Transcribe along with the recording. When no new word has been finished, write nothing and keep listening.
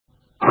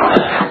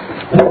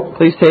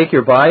Please take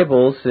your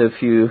Bibles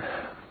if you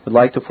would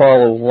like to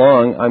follow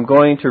along. I'm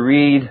going to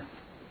read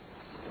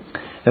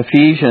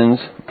Ephesians,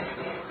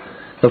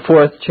 the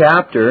 4th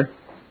chapter,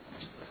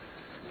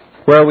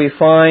 where we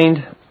find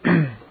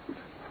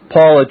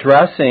Paul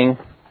addressing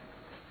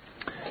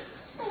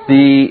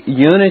the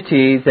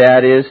unity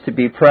that is to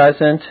be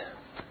present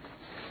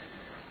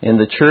in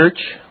the church,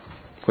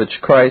 which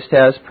Christ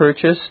has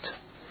purchased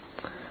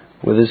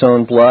with His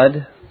own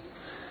blood.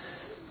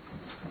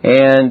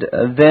 And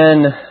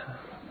then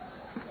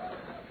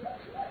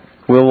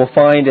we will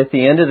find at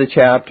the end of the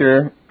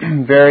chapter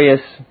various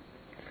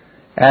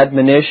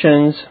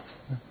admonitions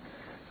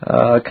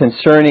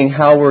concerning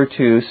how we're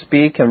to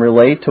speak and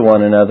relate to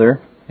one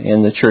another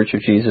in the Church of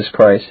Jesus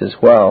Christ as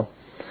well.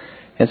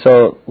 And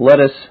so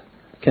let us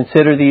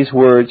consider these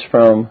words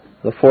from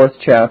the 4th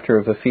chapter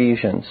of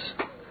Ephesians.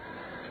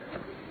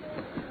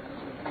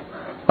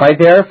 I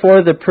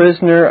therefore, the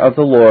prisoner of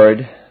the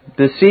Lord,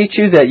 beseech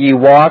you that ye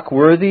walk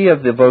worthy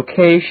of the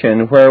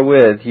vocation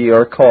wherewith ye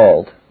are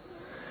called,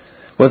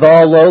 with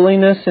all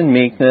lowliness and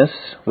meekness,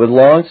 with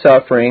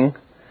long-suffering,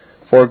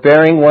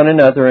 forbearing one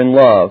another in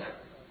love,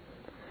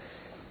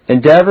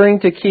 endeavoring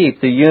to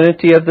keep the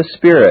unity of the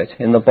Spirit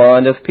in the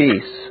bond of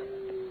peace.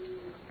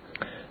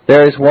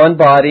 There is one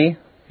body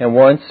and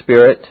one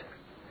Spirit,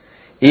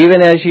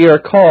 even as ye are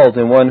called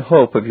in one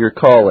hope of your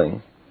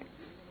calling,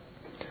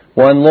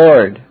 one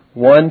Lord,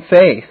 one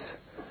faith,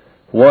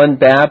 one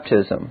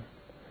baptism,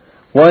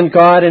 one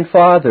God and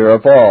Father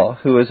of all,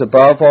 who is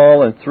above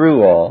all and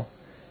through all,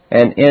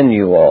 and in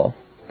you all.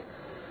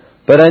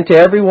 But unto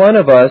every one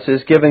of us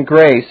is given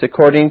grace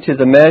according to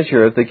the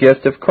measure of the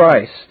gift of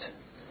Christ.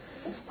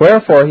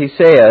 Wherefore he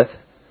saith,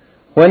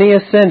 when he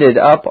ascended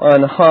up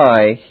on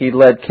high, he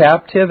led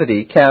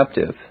captivity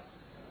captive,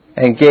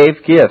 and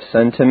gave gifts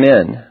unto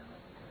men.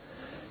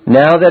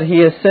 Now that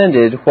he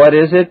ascended, what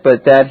is it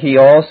but that he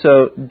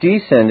also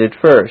descended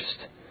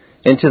first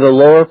into the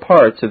lower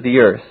parts of the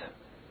earth?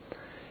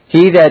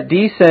 He that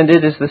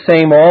descended is the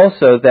same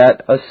also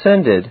that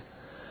ascended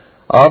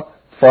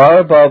up far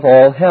above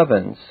all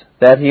heavens,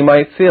 that he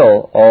might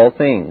fill all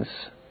things.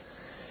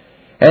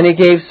 And he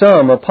gave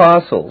some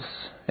apostles,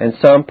 and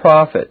some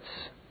prophets,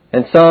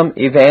 and some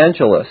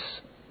evangelists,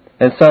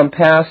 and some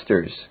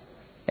pastors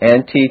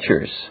and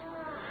teachers,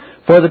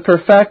 for the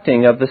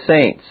perfecting of the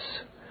saints,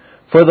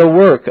 for the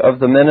work of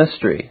the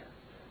ministry,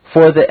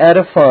 for the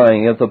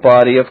edifying of the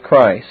body of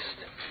Christ,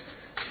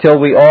 till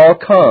we all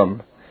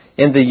come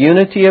in the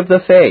unity of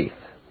the faith,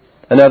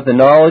 and of the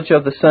knowledge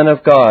of the Son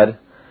of God,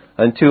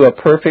 unto a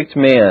perfect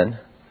man,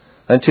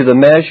 unto the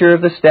measure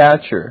of the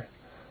stature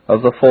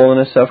of the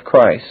fullness of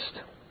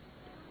Christ.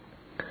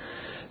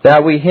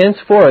 That we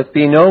henceforth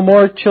be no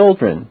more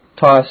children,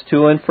 tossed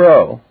to and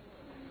fro,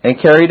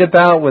 and carried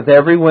about with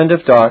every wind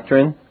of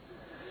doctrine,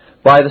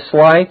 by the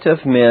sleight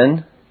of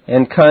men,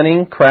 and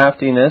cunning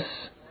craftiness,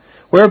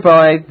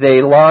 whereby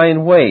they lie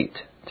in wait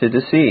to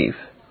deceive.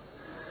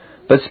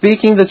 But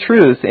speaking the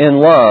truth in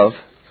love,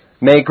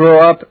 may grow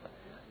up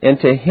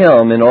into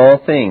Him in all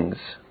things,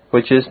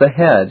 which is the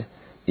head,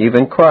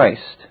 even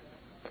Christ,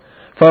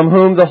 from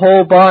whom the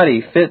whole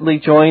body fitly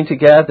joined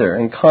together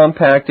and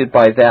compacted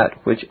by that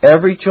which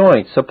every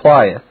joint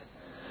supplieth,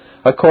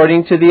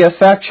 according to the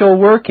effectual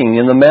working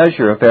in the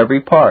measure of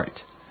every part,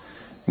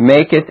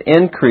 maketh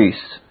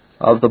increase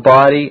of the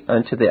body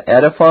unto the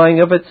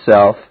edifying of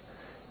itself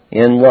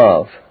in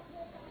love.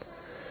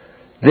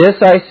 This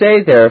I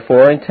say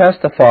therefore, and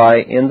testify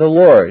in the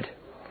Lord,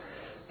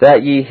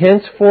 that ye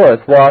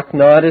henceforth walk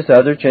not as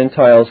other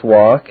Gentiles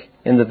walk,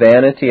 in the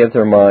vanity of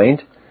their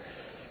mind,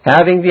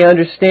 having the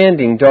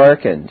understanding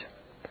darkened,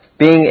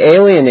 being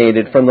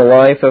alienated from the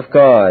life of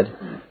God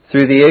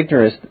through the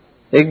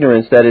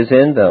ignorance that is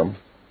in them,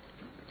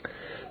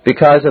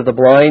 because of the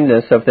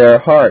blindness of their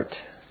heart,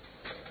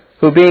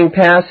 who being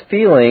past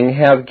feeling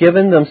have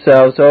given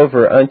themselves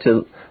over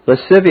unto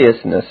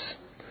lasciviousness,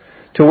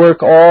 to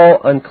work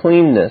all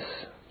uncleanness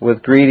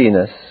with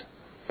greediness.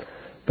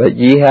 But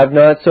ye have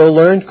not so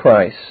learned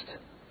Christ.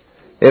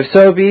 If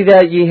so be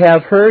that ye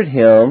have heard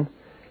Him,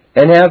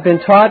 and have been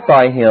taught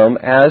by Him,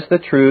 as the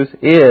truth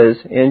is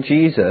in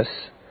Jesus,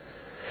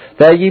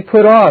 that ye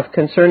put off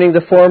concerning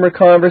the former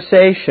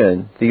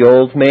conversation the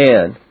old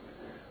man,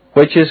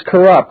 which is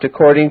corrupt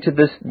according to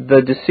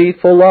the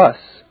deceitful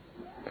lusts,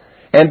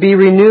 and be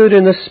renewed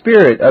in the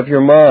spirit of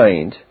your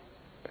mind,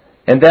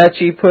 and that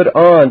ye put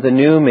on the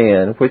new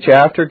man, which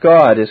after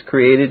God is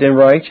created in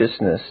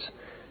righteousness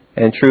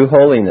and true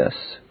holiness.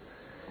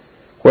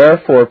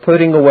 Wherefore,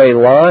 putting away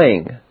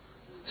lying,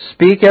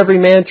 speak every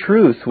man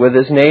truth with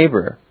his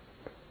neighbor,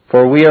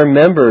 for we are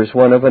members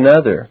one of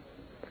another.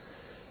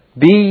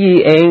 Be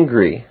ye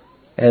angry,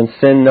 and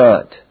sin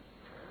not.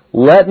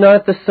 Let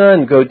not the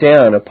sun go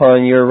down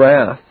upon your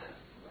wrath,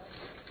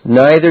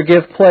 neither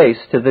give place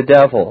to the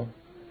devil.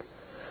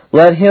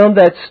 Let him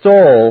that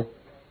stole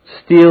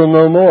steal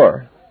no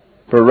more,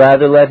 but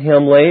rather let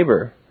him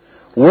labor,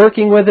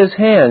 working with his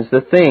hands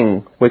the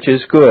thing which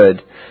is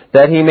good,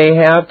 that he may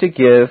have to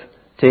give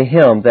to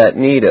him that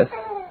needeth.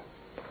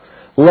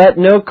 Let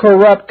no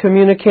corrupt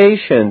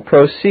communication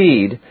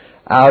proceed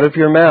out of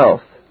your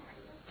mouth,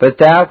 but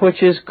that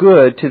which is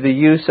good to the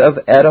use of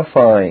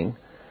edifying,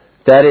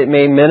 that it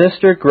may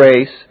minister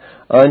grace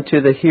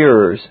unto the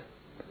hearers.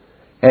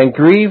 And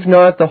grieve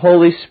not the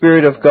Holy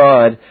Spirit of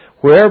God,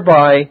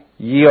 whereby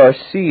ye are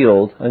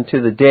sealed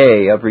unto the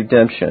day of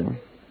redemption.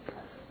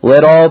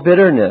 Let all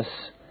bitterness,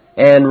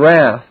 and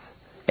wrath,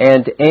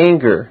 and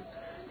anger,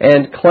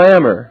 and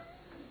clamor,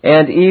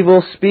 and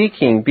evil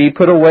speaking be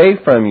put away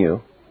from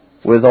you,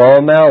 with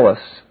all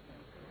malice.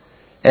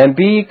 And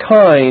be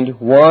kind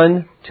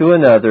one to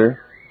another,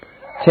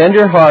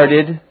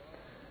 tender-hearted,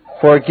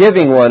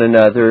 forgiving one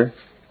another,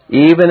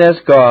 even as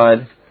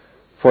God,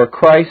 for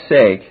Christ's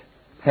sake,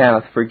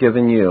 hath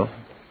forgiven you.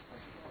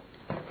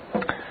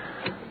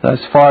 Thus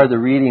far, the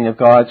reading of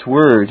God's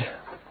Word.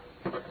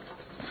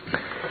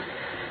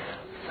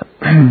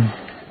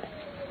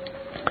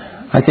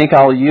 I think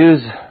I'll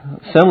use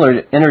similar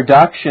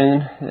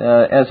introduction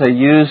as I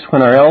used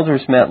when our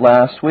elders met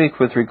last week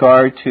with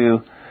regard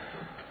to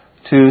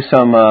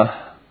some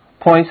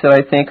points that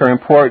I think are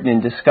important in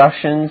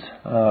discussions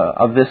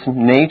of this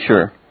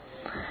nature.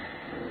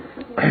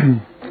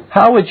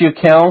 How would you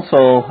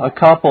counsel a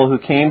couple who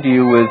came to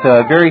you with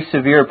very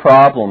severe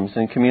problems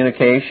in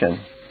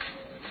communication?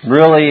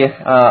 Really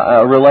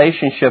a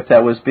relationship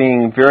that was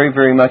being very,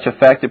 very much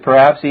affected,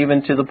 perhaps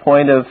even to the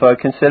point of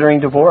considering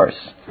divorce.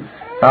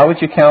 How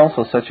would you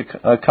counsel such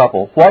a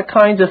couple? What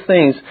kinds of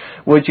things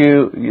would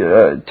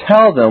you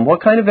tell them?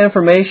 What kind of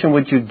information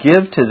would you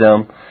give to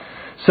them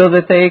so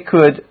that they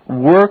could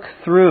work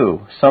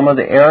through some of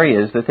the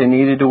areas that they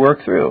needed to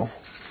work through?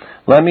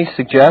 Let me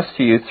suggest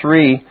to you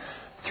three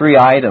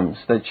items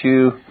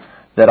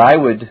that I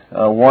would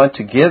want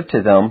to give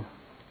to them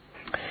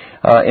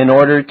in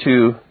order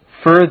to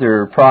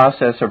further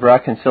process of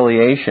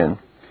reconciliation.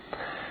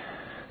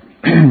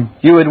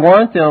 You would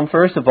want them,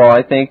 first of all,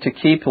 I think, to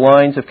keep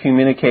lines of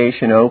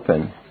communication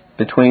open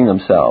between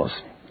themselves.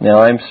 Now,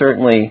 I'm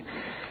certainly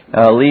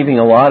leaving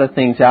a lot of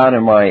things out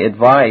in my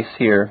advice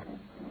here,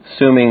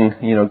 assuming,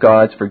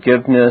 God's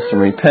forgiveness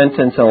and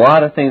repentance and a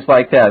lot of things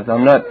like that.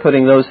 I'm not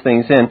putting those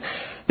things in.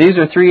 These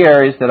are three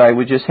areas that I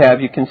would just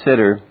have you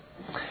consider.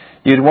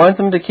 You'd want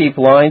them to keep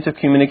lines of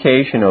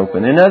communication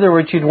open. In other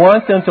words, you'd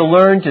want them to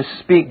learn to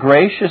speak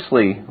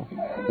graciously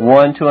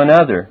one to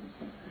another.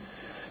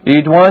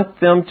 You'd want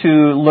them to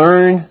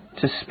learn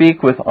to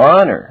speak with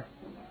honor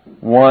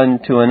one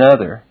to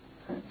another.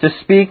 To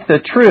speak the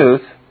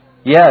truth,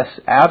 yes,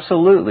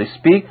 absolutely,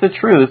 speak the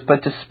truth,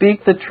 but to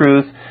speak the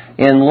truth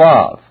in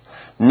love.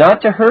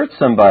 Not to hurt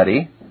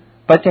somebody,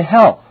 but to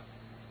help.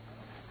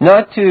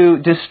 Not to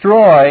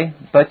destroy,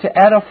 but to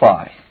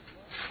edify.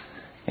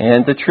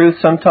 And the truth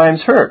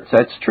sometimes hurts,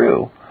 that's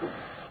true.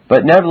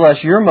 But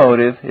nevertheless, your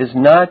motive is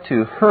not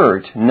to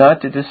hurt,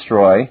 not to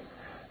destroy,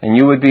 and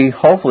you would be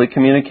hopefully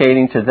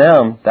communicating to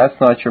them, that's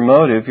not your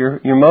motive.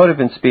 Your motive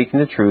in speaking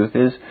the truth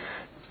is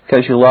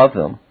because you love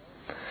them.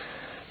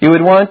 You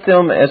would want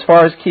them, as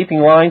far as keeping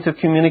lines of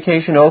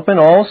communication open,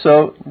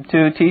 also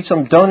to teach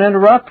them, don't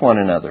interrupt one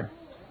another.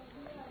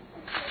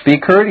 Be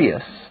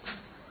courteous.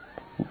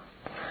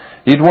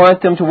 You'd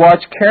want them to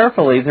watch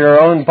carefully their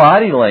own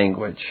body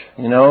language.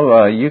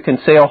 You can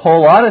say a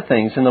whole lot of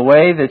things in the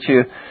way that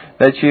you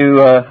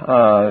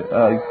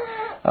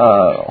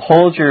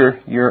hold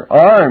your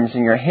arms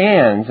and your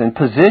hands and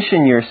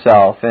position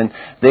yourself, and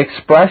the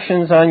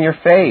expressions on your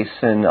face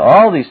and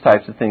all these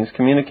types of things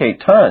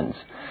communicate tons.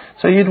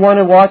 So you'd want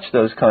to watch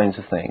those kinds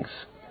of things.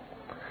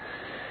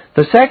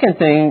 The second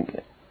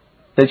thing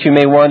that you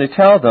may want to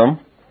tell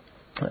them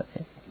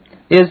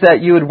is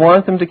that you would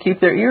want them to keep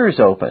their ears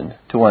open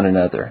to one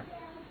another.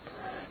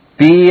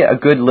 Be a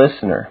good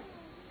listener.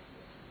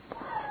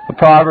 The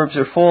Proverbs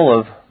are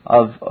full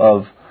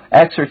of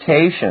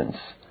exhortations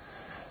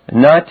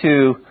not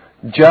to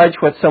judge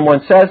what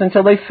someone says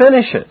until they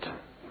finish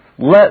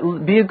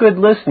it. Be a good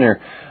listener.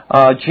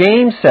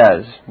 James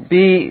says,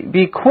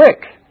 be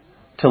quick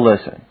to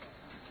listen,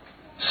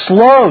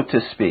 slow to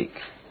speak,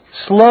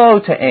 slow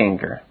to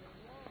anger.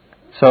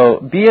 So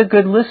be a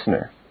good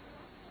listener.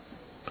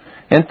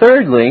 And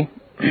thirdly,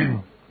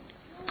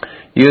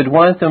 you'd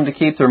want them to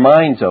keep their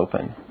minds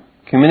open.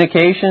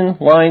 Communication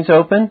lines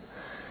open,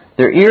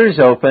 their ears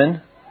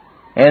open,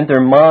 and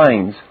their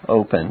minds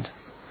opened.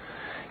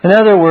 In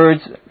other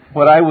words,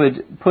 what I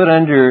would put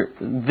under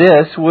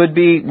this would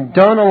be,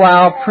 don't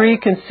allow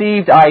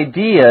preconceived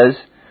ideas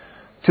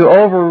to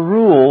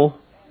overrule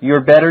your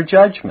better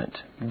judgment.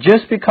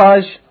 Just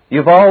because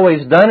you've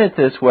always done it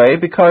this way,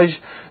 because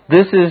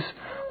this is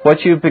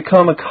what you've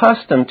become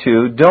accustomed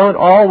to, don't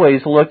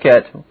always look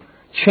at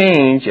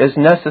change as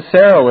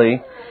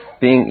necessarily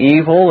being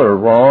evil or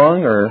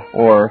wrong,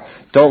 or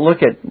don't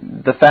look at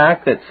the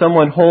fact that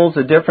someone holds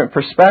a different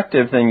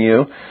perspective than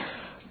you.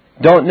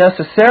 Don't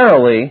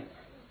necessarily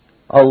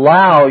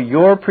allow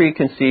your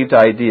preconceived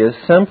ideas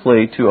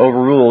simply to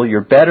overrule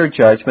your better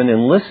judgment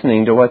in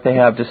listening to what they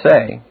have to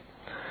say.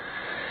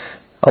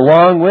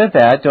 Along with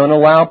that, don't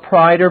allow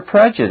pride or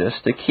prejudice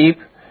to keep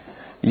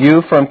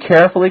you from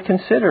carefully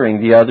considering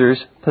the other's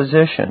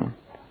position.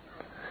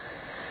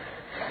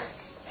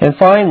 And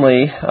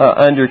finally,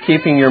 under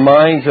keeping your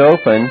minds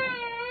open,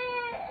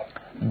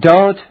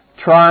 don't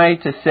try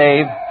to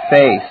save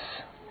face.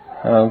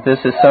 This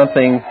is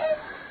something,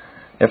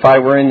 if I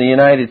were in the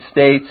United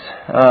States,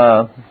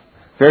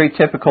 very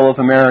typical of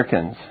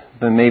Americans,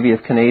 but maybe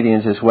of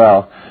Canadians as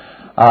well.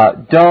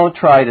 Don't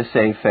try to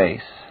save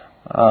face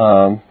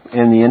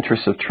in the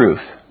interest of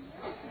truth.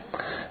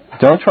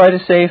 Don't try to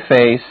save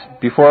face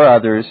before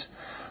others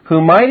who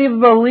might even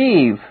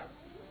believe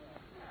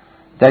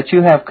that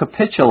you have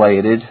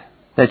capitulated,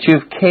 that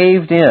you've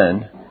caved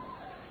in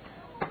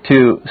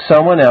to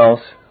someone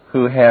else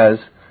who has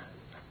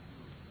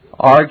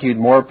argued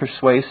more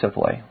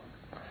persuasively.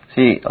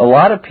 See, a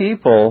lot of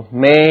people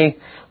may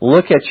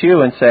look at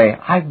you and say,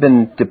 I've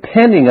been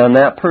depending on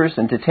that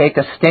person to take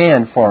a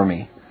stand for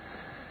me.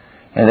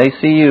 And they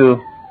see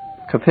you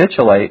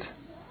capitulate.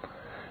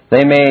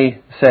 They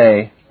may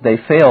say, they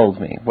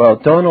failed me. Well,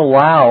 don't even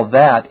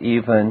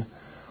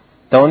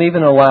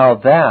allow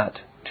that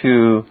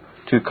to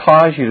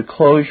cause you to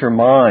close your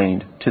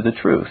mind to the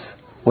truth.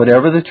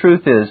 Whatever the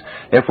truth is,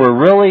 if we're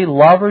really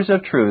lovers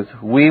of truth,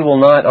 we will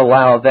not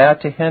allow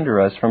that to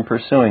hinder us from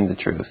pursuing the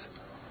truth.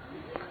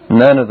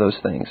 None of those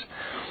things.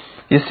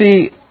 You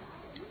see,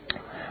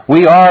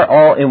 we are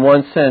all in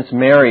one sense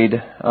married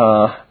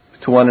to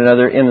one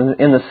another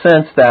in the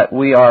sense that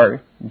we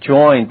are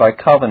joined by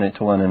covenant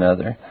to one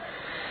another.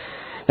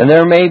 And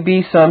there may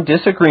be some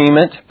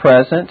disagreement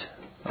present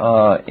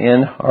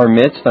in our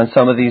midst on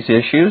some of these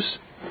issues.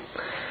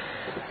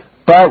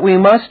 But we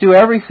must do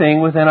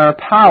everything within our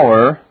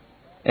power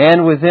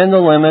and within the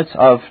limits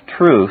of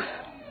truth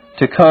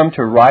to come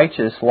to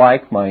righteous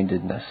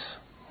like-mindedness.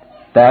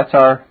 That's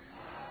our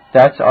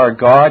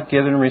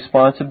God-given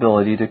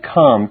responsibility, to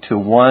come to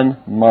one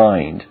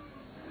mind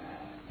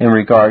in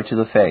regard to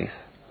the faith.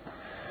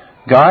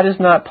 God is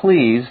not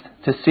pleased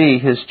to see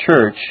His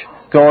church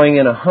going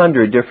in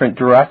 100 different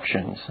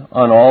directions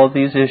on all of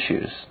these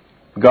issues.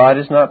 God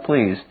is not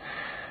pleased.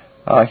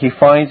 He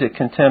finds it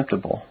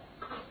contemptible.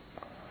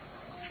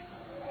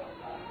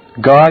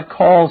 God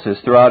calls us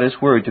throughout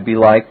His Word to be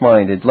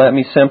like-minded. Let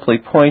me simply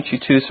point you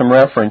to some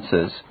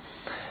references.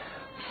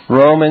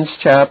 Romans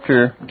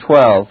chapter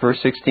 12, verse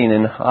 16,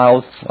 and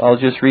I'll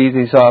just read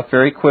these off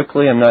very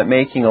quickly. I'm not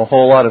making a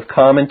whole lot of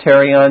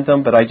commentary on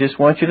them, but I just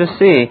want you to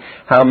see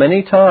how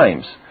many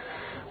times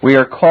we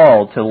are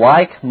called to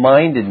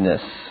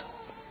like-mindedness,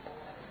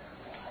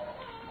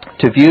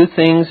 to view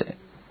things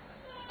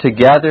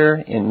together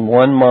in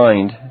one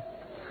mind.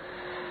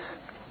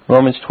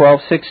 Romans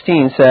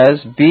 12:16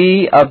 says,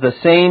 "Be of the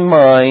same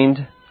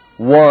mind,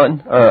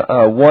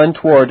 one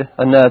toward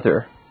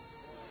another."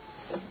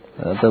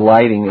 The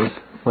lighting is,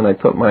 when I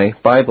put my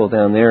Bible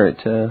down there,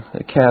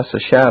 it casts a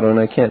shadow and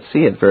I can't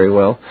see it very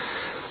well.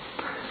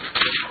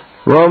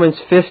 Romans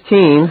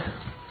 15,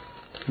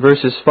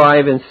 verses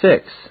 5 and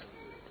 6.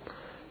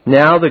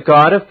 "Now the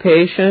God of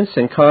patience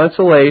and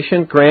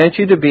consolation grant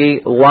you to be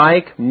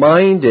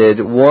like-minded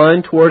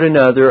one toward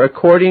another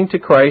according to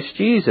Christ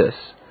Jesus."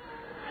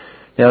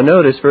 Now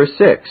notice verse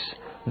 6.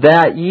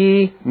 "That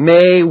ye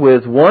may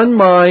with one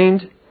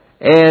mind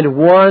and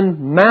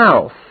one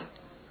mouth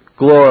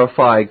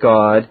glorify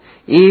God,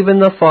 even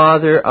the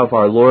Father of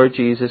our Lord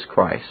Jesus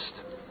Christ."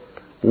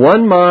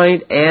 One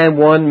mind and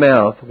one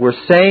mouth. We're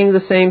saying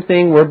the same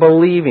thing. We're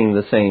believing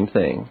the same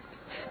thing.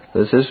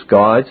 This is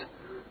God's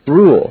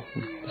rule.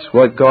 It's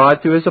what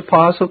God, through His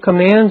apostle,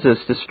 commands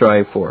us to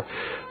strive for.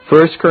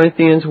 1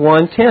 Corinthians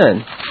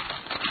 1:10.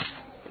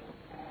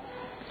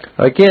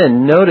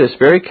 Again, notice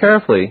very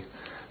carefully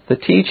the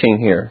teaching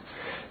here.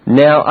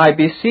 "Now I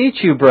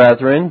beseech you,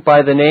 brethren,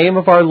 by the name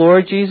of our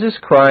Lord Jesus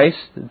Christ,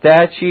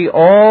 that ye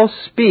all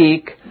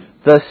speak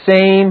the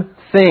same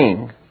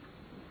thing,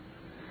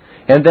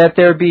 and that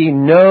there be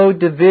no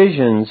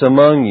divisions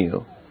among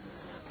you,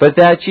 but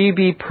that ye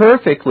be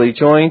perfectly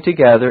joined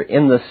together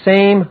in the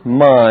same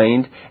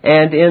mind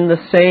and in the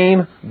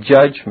same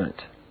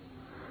judgment."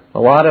 A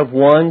lot of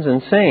ones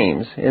and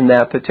sames in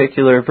that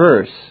particular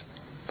verse.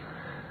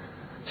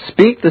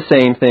 Speak the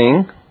same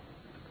thing,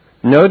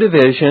 no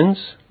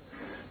divisions,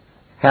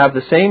 have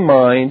the same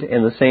mind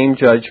and the same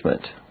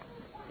judgment.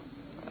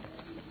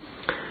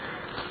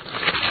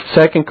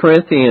 2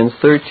 Corinthians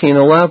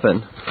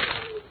 13:11.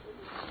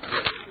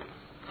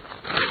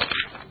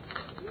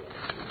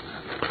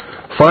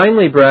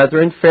 "Finally,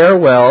 brethren,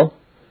 farewell.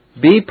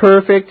 Be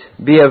perfect,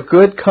 be of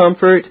good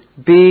comfort,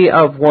 be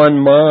of one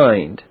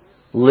mind.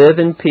 Live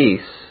in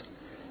peace,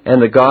 and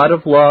the God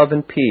of love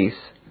and peace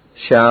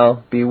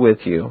shall be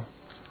with you."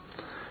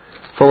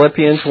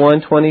 Philippians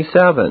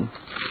 1:27.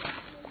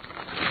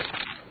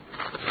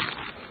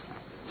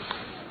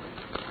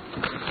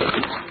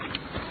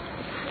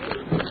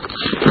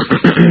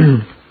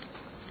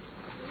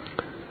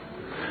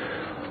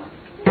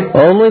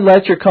 "Only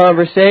let your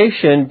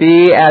conversation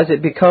be as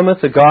it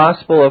becometh the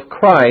gospel of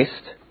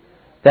Christ,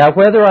 that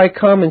whether I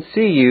come and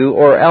see you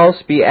or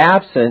else be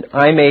absent,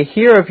 I may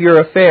hear of your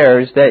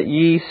affairs, that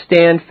ye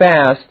stand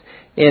fast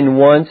in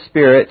one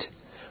spirit,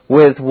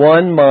 with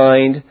one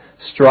mind,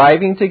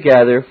 striving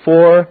together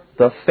for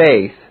the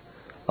faith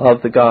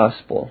of the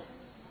gospel."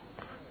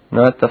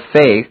 not the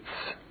faiths,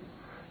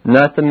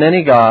 not the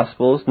many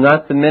gospels,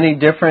 not the many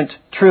different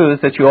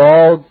truths that you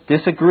all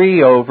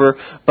disagree over,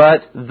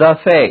 but the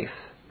faith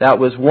that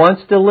was once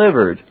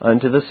delivered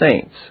unto the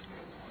saints.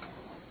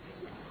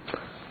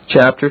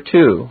 Chapter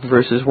 2,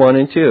 verses 1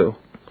 and 2.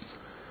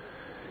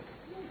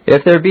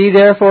 If there be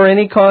therefore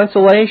any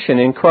consolation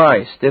in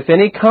Christ, if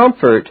any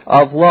comfort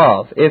of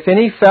love, if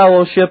any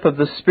fellowship of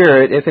the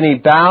Spirit, if any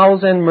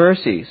bowels and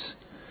mercies,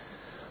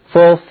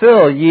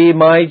 fulfill ye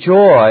my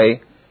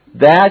joy,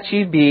 that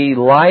ye be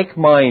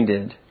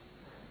like-minded,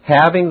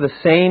 having the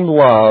same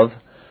love,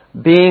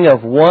 being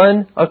of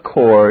one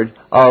accord,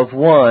 of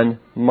one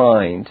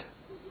mind.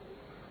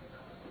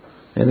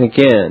 And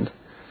again,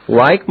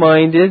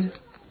 like-minded,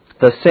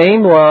 the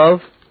same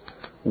love,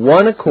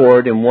 one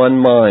accord, and one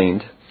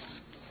mind.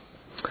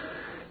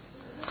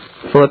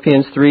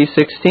 Philippians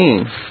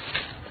 3:16.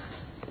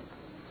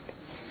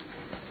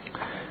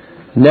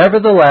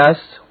 Nevertheless,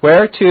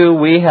 whereto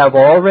we have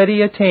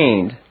already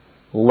attained,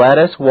 let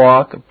us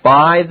walk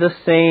by the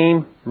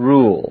same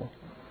rule.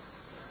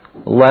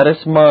 Let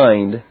us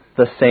mind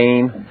the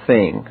same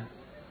thing.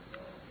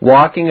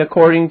 Walking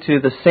according to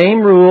the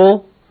same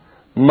rule,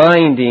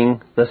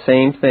 minding the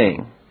same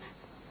thing.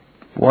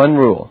 One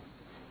rule.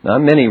 Not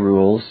many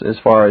rules as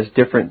far as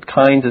different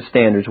kinds of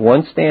standards.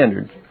 One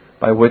standard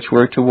by which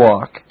we're to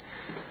walk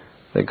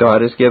that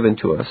God has given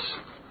to us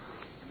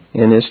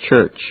in His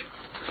church.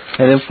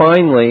 And then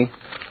finally,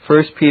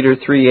 1 Peter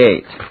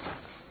 3:8.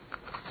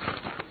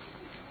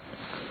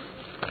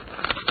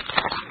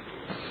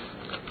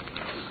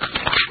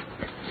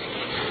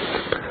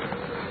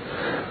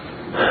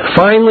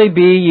 Finally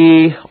be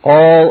ye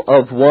all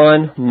of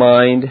one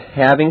mind,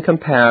 having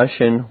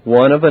compassion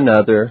one of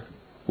another,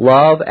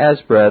 love as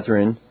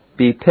brethren,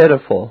 be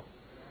pitiful,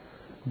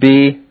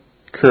 be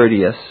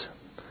courteous,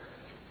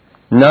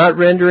 not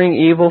rendering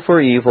evil for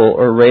evil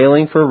or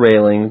railing for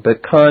railing,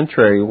 but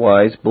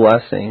contrariwise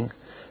blessing,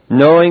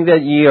 knowing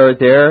that ye are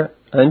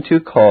thereunto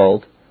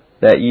called,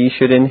 that ye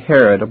should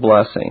inherit a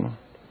blessing.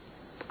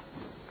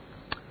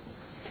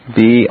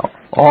 Be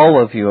all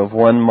of you of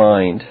one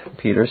mind,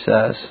 Peter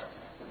says.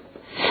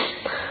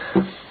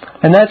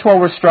 And that's what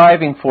we're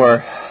striving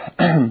for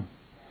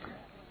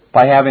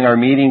by having our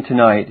meeting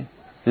tonight,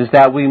 is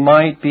that we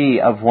might be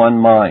of one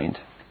mind.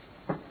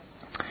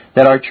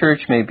 That our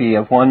church may be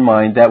of one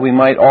mind, that we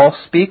might all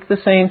speak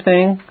the same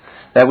thing,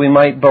 that we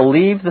might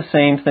believe the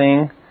same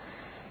thing,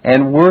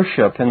 and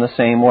worship in the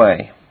same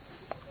way.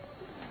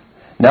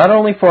 Not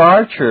only for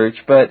our church,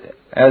 but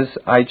as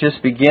I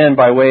just began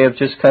by way of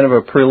just kind of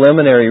a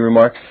preliminary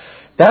remark,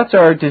 that's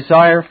our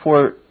desire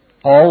for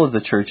all of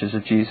the churches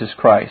of Jesus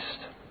Christ.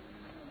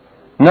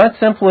 Not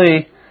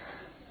simply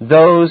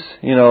those,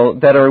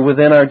 that are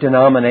within our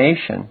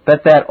denomination,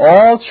 but that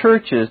all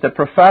churches that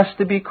profess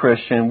to be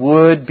Christian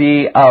would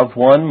be of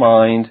one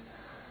mind,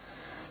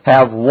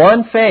 have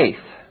one faith,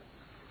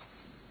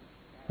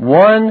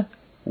 one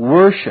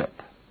worship,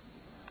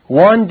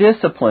 one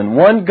discipline,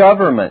 one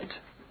government,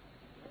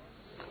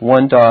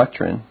 one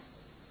doctrine.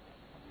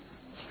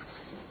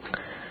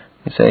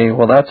 You say,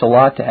 well, that's a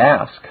lot to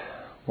ask.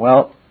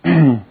 Well,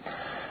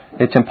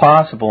 it's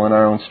impossible in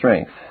our own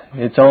strength.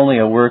 It's only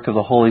a work of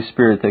the Holy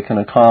Spirit that can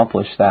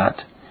accomplish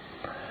that.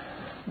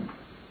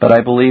 But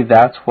I believe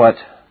that's what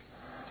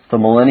the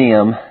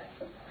millennium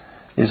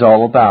is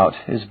all about,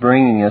 is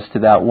bringing us to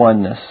that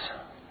oneness.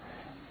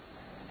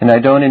 And I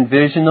don't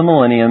envision the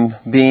millennium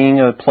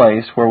being a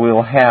place where we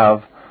will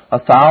have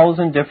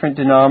 1,000 different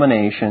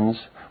denominations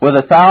with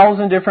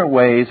 1,000 different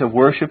ways of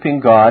worshiping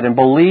God and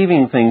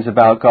believing things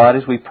about God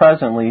as we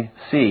presently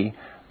see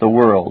the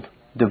world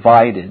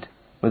divided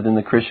within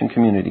the Christian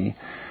community.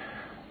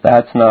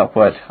 That's not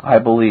what I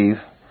believe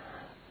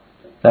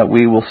that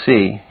we will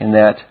see in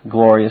that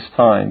glorious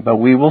time. But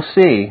we will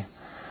see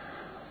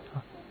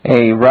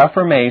a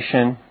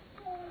reformation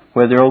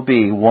where there will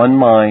be one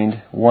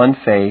mind, one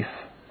faith,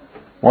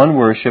 one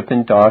worship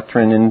and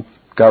doctrine and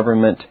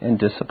government and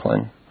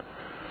discipline.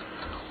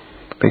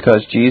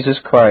 Because Jesus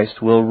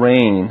Christ will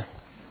reign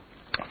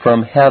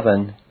from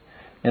heaven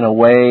in a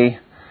way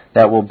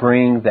that will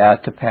bring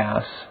that to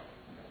pass.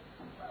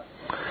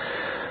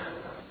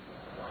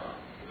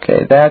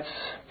 Okay, that's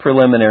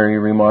preliminary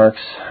remarks.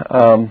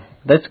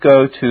 Let's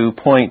go to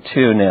point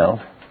 2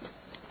 now.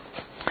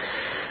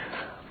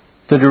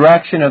 The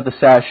direction of the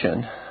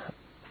session.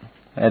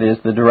 That is,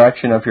 the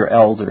direction of your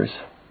elders.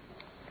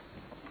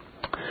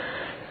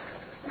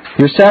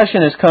 Your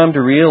session has come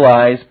to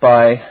realize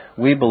by,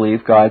 we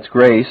believe, God's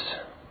grace,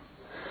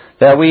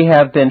 that we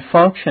have been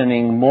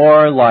functioning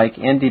more like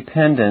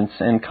independents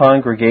and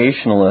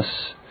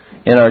Congregationalists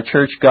in our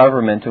church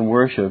government and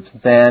worship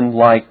than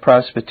like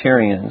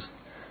Presbyterians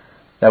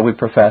that we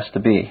profess to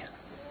be.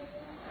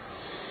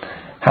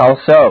 How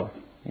so,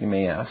 you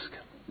may ask?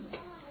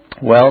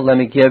 Well, let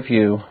me give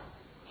you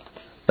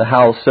the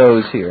how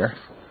so's here.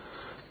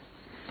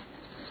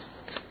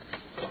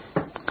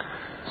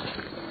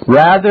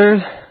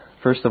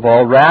 First of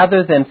all,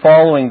 rather than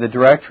following the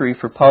directory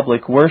for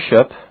public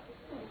worship,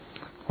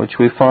 which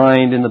we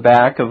find in the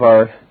back of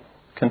our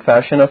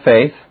Confession of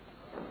Faith,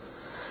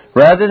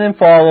 rather than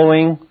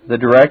following the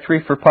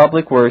Directory for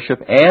Public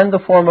Worship and the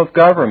form of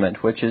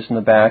government, which is in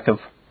the back of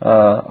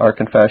our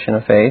Confession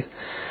of Faith,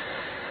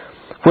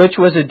 which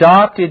was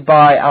adopted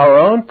by our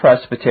own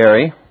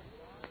presbytery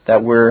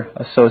that we're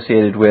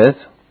associated with,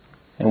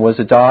 and was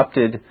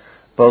adopted,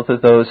 both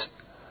of those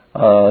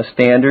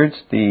standards,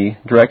 the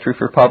Directory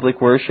for Public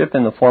Worship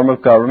and the form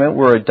of government,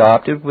 were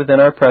adopted within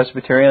our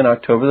presbytery on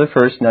October the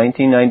 1st,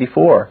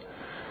 1994.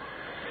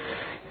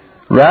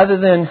 Rather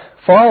than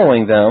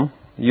following them,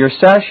 your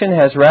session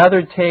has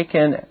rather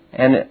taken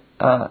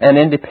an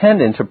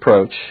independent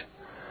approach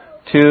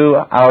to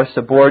our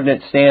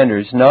subordinate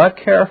standards, not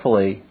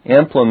carefully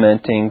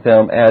implementing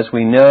them as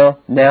we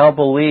now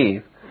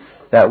believe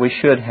that we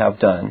should have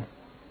done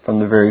from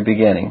the very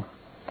beginning.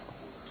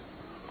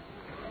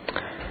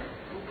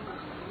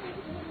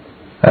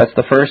 That's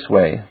the first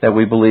way that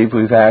we believe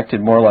we've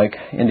acted more like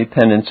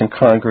independents and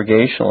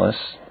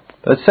Congregationalists.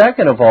 But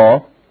second of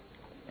all,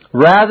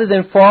 rather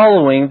than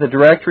following the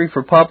Directory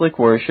for Public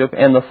Worship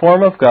and the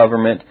form of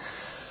government,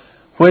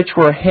 which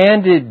were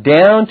handed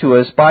down to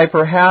us by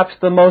perhaps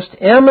the most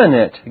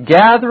eminent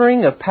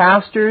gathering of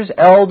pastors,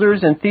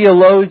 elders, and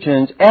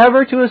theologians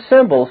ever to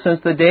assemble since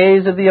the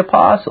days of the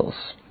apostles,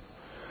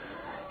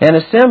 an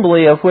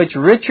assembly of which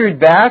Richard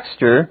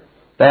Baxter,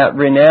 that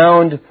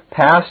renowned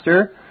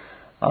pastor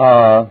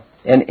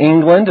in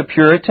England, a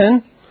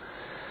Puritan,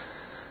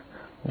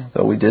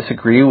 though we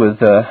disagree with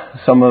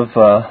some of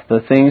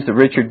the things that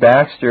Richard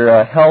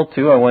Baxter held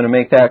to, I want to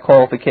make that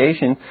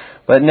qualification,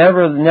 but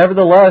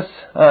nevertheless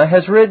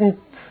has written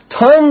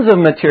tons of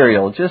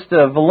material, just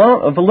a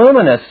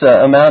voluminous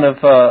amount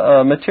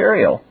of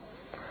material.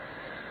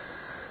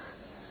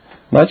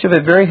 Much of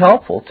it very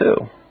helpful, too.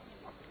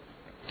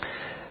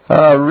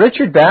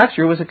 Richard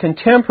Baxter was a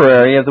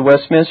contemporary of the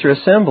Westminster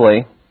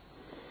Assembly,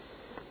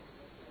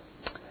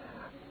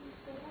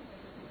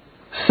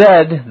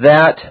 said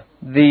that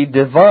the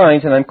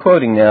divines, and I'm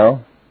quoting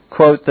now,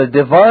 quote, "The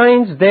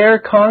divines there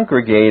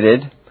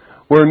congregated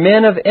were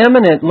men of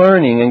eminent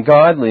learning and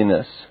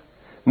godliness,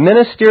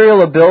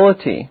 ministerial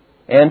ability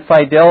and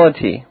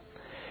fidelity,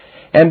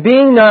 and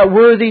being not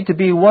worthy to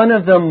be one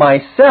of them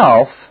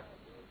myself,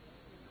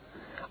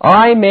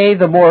 I may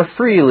the more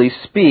freely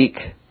speak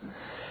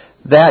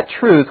that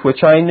truth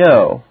which I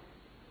know,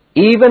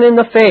 even in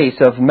the face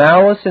of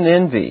malice and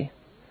envy,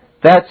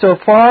 that so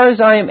far as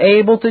I am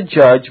able to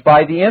judge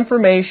by the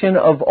information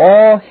of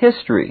all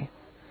history,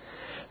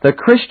 the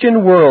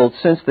Christian world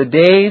since the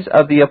days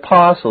of the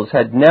apostles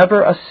had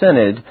never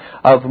assented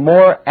of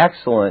more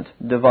excellent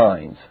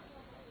divines."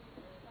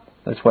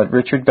 That's what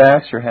Richard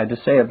Baxter had to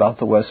say about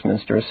the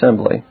Westminster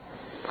Assembly.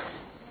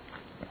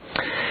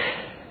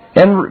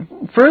 And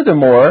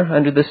furthermore,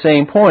 under the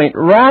same point,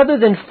 rather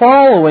than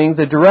following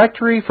the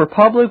Directory for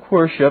Public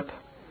Worship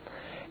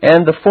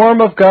and the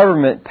form of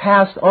government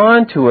passed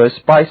on to us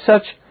by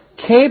such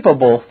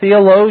capable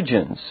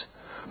theologians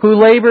who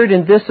labored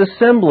in this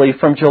assembly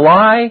from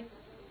July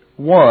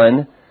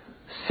 1,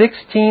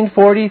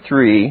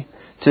 1643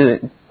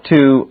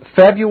 to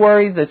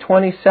February the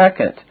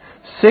 22nd,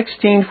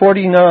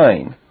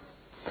 1649.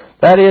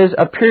 That is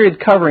a period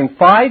covering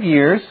 5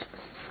 years,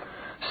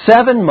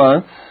 7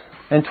 months,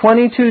 and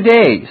 22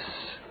 days,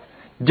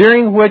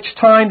 during which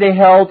time they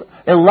held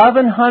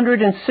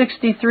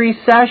 1,163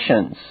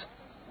 sessions.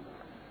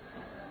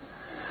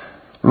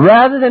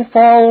 Rather than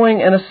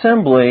following an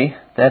assembly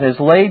that is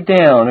laid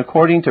down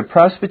according to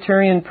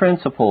Presbyterian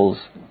principles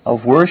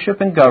of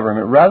worship and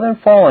government, rather than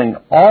following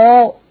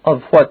all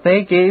of what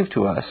they gave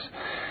to us,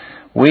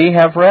 we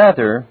have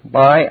rather,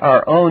 by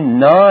our own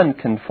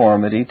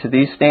non-conformity to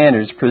these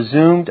standards,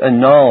 presumed a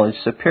knowledge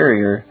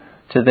superior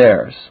to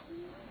theirs.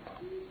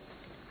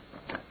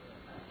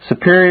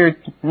 Superior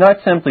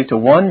not simply to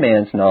one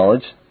man's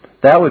knowledge,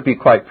 that would be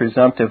quite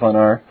presumptive on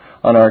our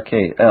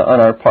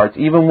parts,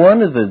 even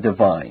one of the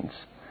divines.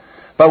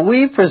 But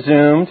we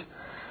presumed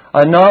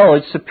a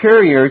knowledge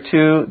superior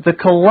to the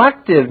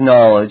collective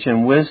knowledge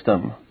and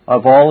wisdom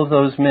of all of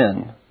those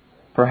men,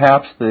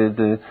 perhaps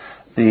the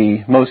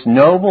most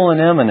noble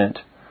and eminent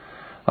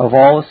of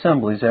all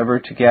assemblies ever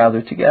to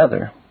gather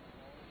together.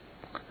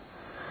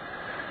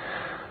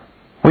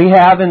 We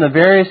have, in the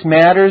various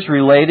matters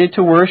related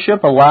to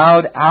worship,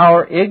 allowed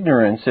our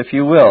ignorance, if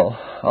you will,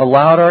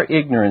 allowed our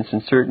ignorance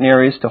in certain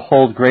areas to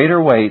hold greater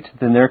weight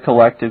than their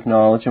collective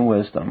knowledge and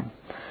wisdom.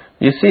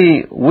 You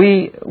see,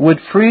 we would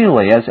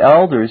freely, as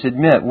elders,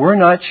 admit we're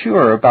not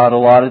sure about a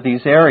lot of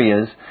these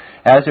areas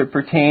as it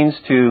pertains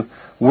to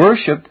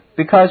worship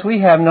because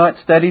we have not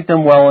studied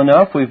them well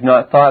enough, we've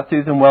not thought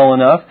through them well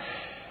enough,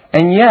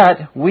 and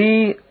yet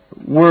we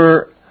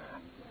were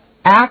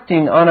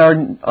acting on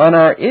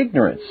our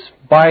ignorance.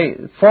 By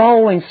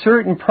following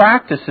certain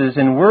practices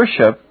in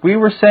worship, we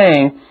were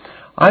saying,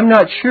 I'm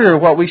not sure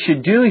what we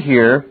should do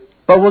here,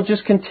 but we'll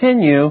just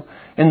continue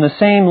in the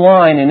same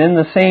line and in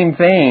the same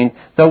vein,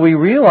 though we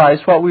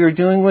realized what we were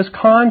doing was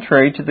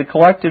contrary to the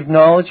collective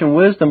knowledge and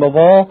wisdom of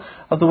all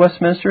of the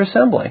Westminster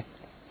Assembly.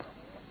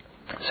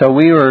 So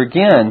we were,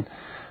 again,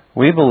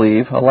 we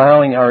believe,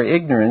 allowing our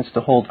ignorance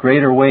to hold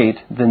greater weight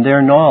than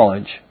their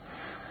knowledge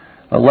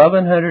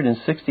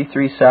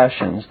 1,163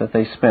 sessions that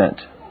they spent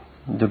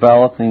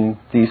developing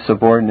these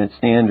subordinate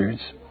standards.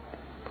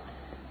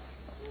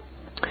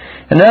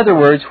 In other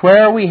words,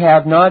 where we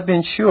have not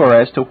been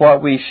sure as to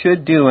what we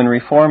should do in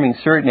reforming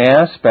certain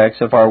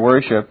aspects of our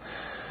worship,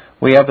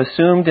 we have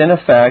assumed in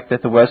effect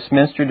that the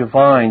Westminster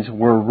Divines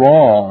were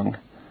wrong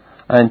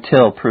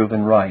until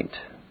proven right,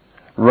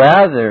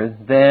 rather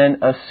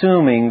than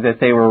assuming that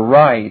they were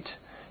right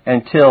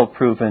until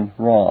proven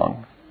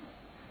wrong.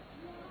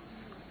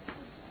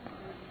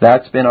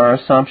 That's been our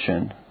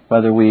assumption,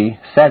 whether we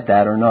said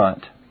that or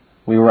not.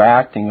 We were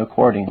acting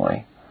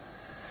accordingly.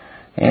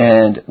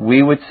 And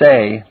we would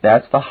say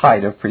that's the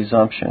height of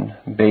presumption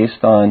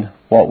based on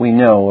what we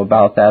know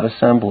about that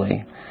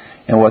assembly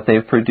and what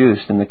they've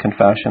produced in the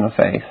Confession of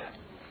Faith.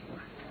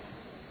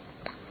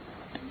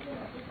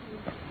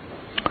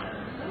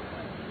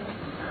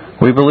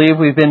 We believe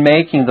we've been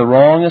making the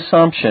wrong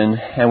assumption,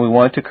 and we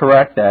want to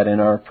correct that in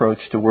our approach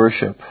to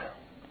worship.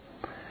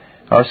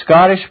 Our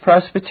Scottish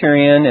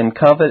Presbyterian and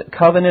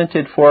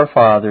covenanted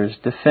forefathers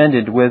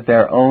defended with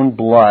their own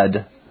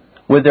blood,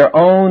 with their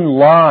own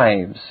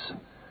lives,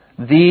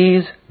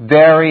 these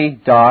very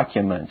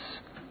documents.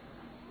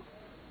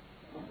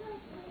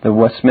 The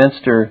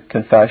Westminster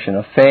Confession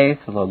of Faith,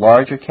 the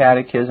larger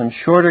catechism,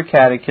 shorter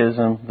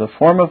catechism, the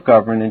form of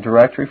government, and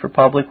directory for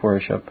public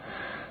worship.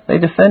 They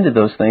defended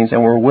those things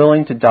and were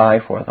willing to die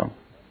for them,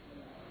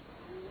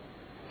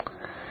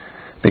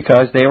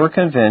 because they were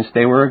convinced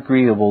they were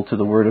agreeable to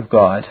the Word of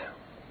God.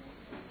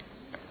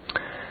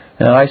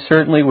 And I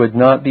certainly would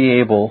not be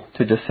able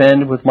to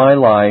defend with my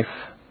life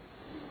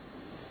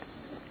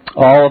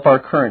all of our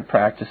current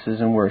practices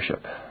in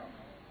worship.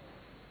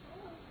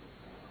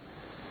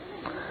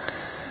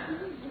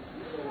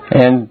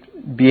 And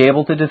be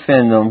able to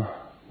defend them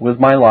with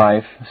my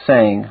life,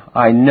 saying,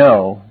 I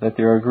know that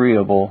they're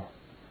agreeable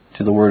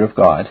to the Word of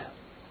God.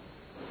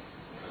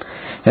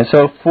 And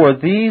so for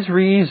these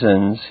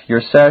reasons,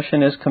 your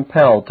session is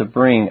compelled to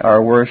bring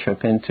our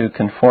worship into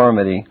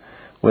conformity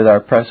with our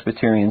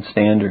Presbyterian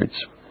standards.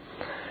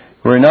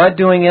 We're not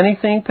doing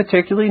anything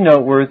particularly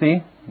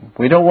noteworthy.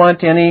 We don't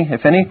want any.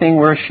 If anything,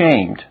 we're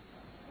ashamed.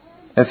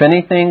 If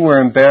anything,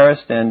 we're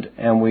embarrassed,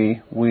 and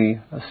we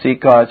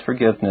seek God's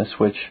forgiveness,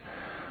 which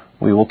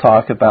we will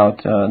talk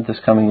about this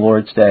coming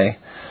Lord's Day.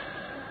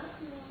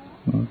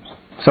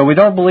 So we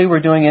don't believe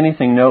we're doing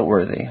anything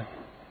noteworthy.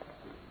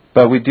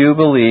 But we do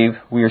believe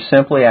we are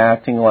simply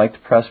acting like the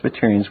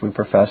Presbyterians we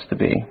profess to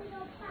be.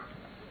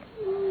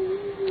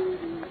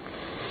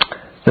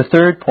 The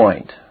third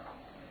point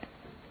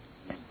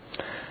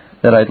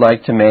that I'd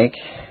like to make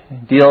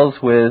deals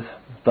with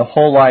the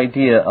whole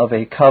idea of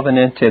a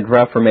covenanted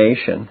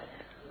reformation.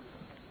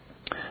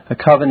 A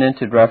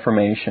covenanted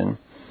reformation.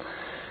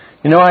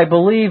 You know, I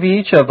believe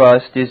each of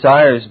us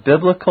desires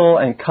biblical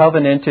and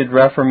covenanted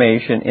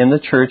reformation in the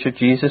Church of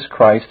Jesus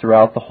Christ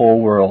throughout the whole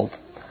world.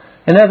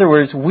 In other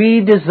words,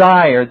 we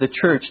desire the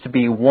church to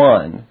be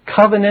one,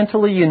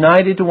 covenantally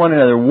united to one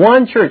another.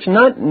 One church,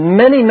 not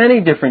many,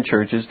 many different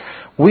churches.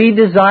 We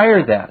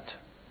desire that.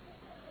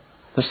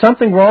 There's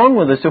something wrong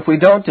with us if we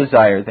don't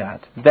desire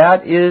that.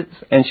 That is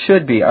and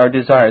should be our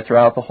desire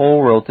throughout the whole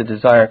world, to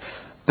desire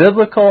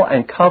biblical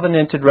and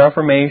covenanted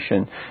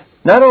reformation,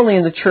 not only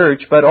in the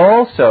church, but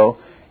also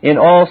in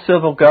all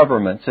civil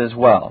governments as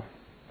well.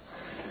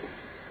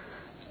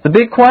 The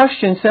big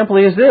question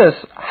simply is this: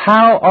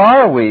 how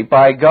are we,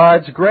 by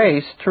God's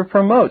grace, to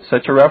promote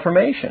such a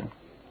reformation?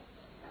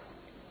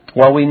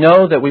 Well, we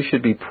know that we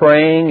should be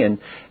praying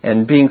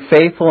and being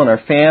faithful in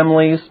our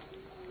families,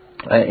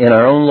 in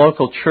our own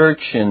local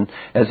church, and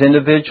as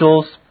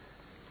individuals.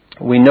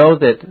 We know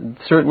that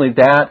certainly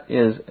that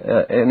is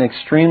an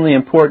extremely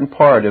important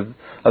part of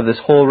this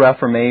whole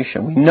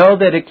Reformation. We know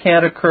that it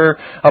can't occur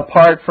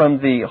apart from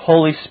the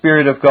Holy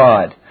Spirit of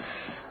God.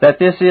 That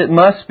it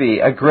must be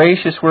a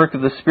gracious work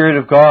of the Spirit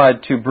of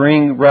God to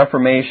bring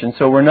reformation.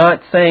 So we're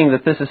not saying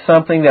that this is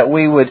something that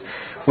we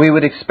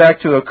would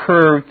expect to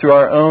occur through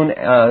our own,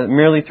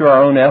 merely through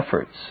our own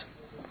efforts.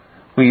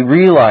 We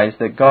realize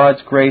that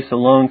God's grace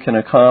alone can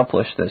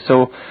accomplish this.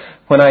 So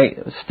when I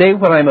state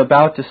what I'm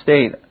about to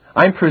state,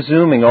 I'm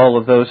presuming all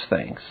of those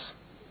things.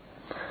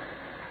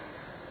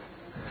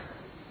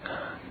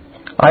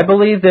 I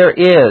believe there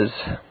is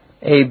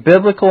a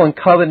biblical and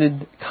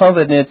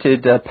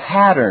covenanted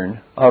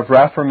pattern of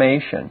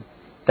reformation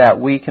that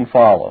we can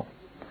follow.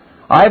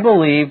 I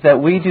believe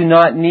that we do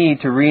not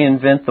need to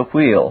reinvent the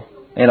wheel,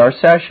 and our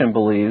session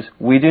believes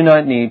we do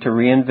not need to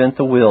reinvent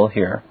the wheel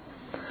here.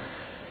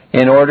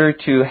 In order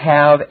to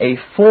have a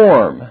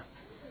form,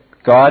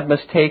 God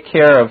must take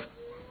care of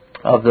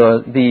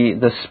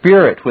the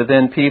spirit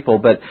within people,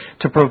 but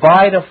to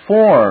provide a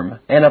form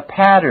and a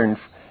pattern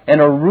and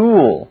a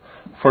rule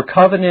for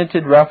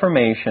covenanted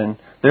reformation,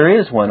 there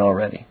is one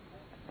already.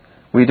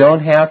 We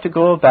don't have to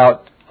go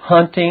about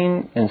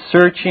hunting and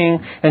searching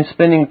and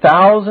spending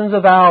thousands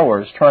of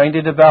hours trying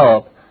to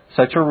develop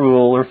such a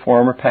rule or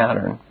form or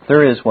pattern.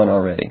 There is one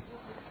already.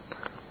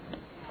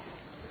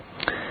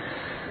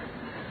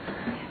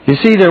 You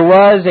see, there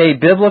was a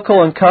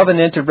biblical and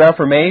covenanted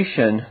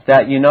reformation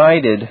that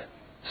united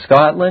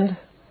Scotland,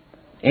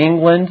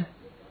 England,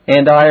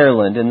 and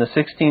Ireland in the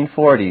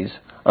 1640s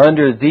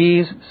under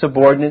these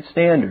subordinate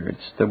standards: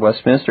 the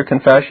Westminster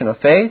Confession of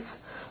Faith,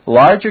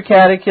 larger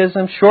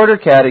catechism, shorter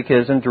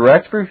catechism,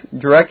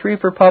 directory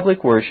for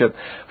public worship,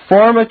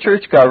 form of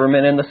church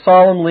government, and the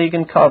Solemn League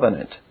and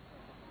Covenant.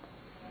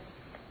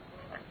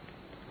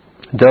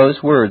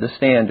 Those were the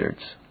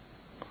standards.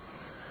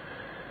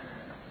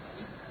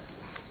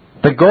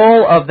 The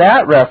goal of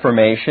that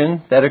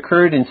Reformation that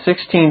occurred in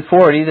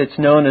 1640, that's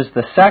known as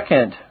the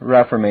Second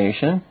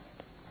Reformation,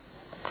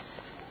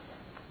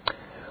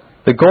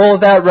 the goal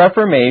of that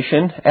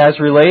Reformation, as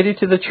related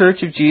to the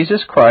Church of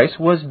Jesus Christ,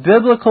 was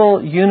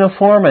biblical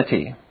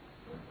uniformity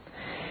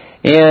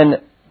in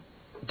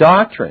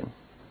doctrine,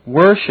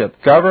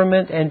 worship,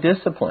 government, and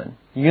discipline.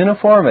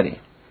 Uniformity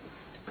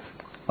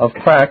of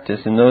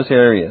practice in those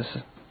areas,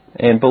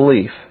 and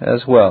belief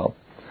as well.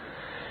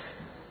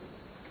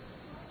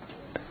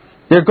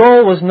 Their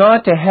goal was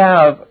not to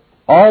have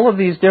all of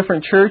these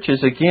different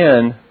churches,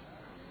 again,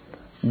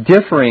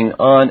 differing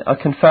on a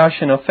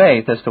confession of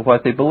faith as to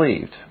what they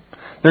believed.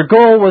 Their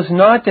goal was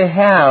not to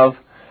have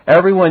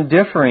everyone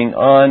differing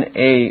on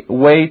a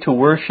way to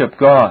worship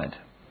God.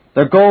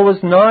 Their goal was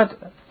not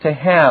to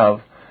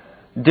have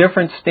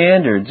different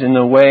standards in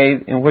the way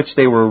in which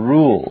they were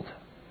ruled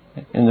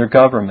in their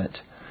government,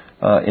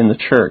 in the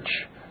church.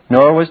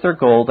 Nor was their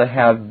goal to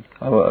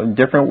have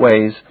different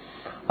ways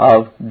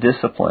of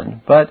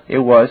discipline. But it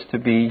was to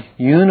be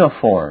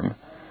uniform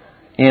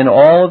in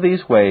all of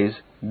these ways.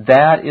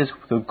 That is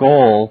the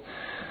goal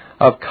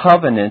of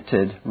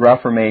covenanted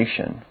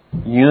Reformation.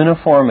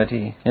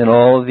 Uniformity in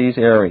all of these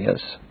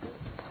areas.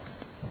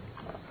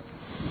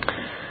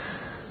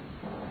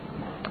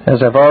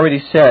 As I've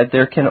already said,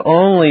 there can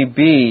only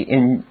be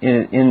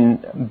in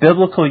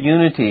biblical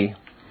unity,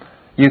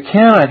 you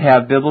cannot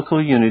have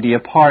biblical unity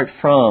apart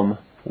from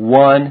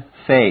one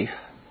faith.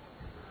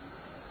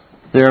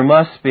 There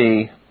must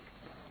be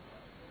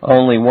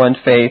only one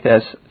faith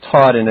as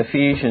taught in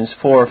Ephesians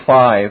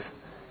 4:5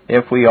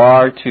 if we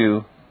are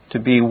to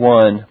be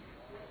one.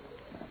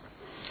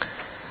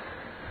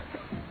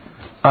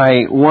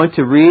 I want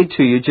to read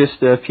to you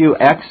just a few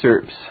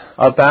excerpts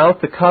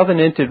about the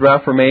covenanted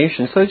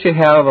Reformation so that you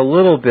have a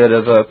little bit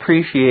of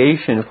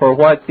appreciation for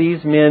what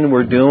these men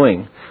were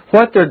doing,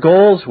 what their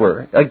goals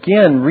were.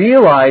 Again,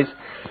 realize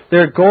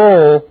their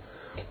goal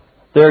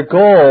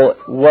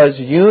was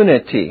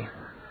unity.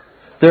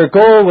 Their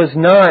goal was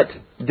not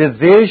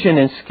division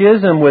and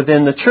schism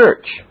within the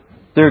church.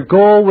 Their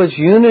goal was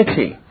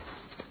unity.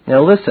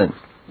 Now listen,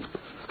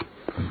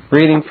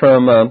 reading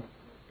from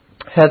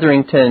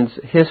Hetherington's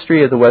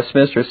History of the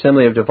Westminster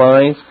Assembly of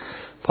Divines,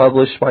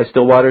 published by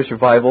Stillwater's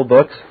Revival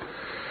Books.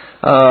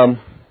 And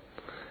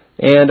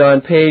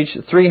on page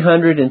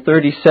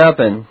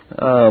 337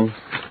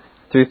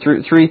 through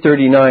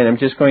 339, I'm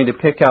just going to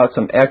pick out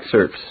some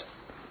excerpts.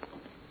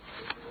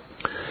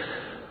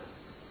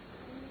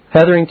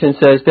 Hetherington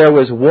says, "There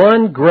was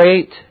one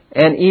great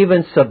and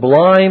even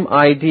sublime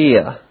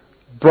idea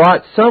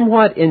brought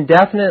somewhat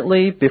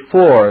indefinitely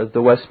before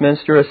the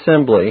Westminster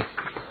Assembly,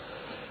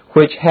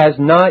 which has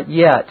not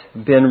yet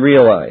been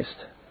realized.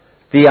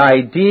 The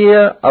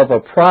idea of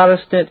a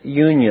Protestant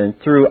union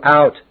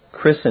throughout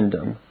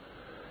Christendom,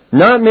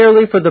 not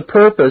merely for the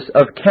purpose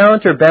of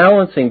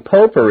counterbalancing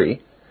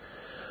popery,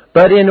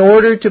 but in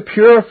order to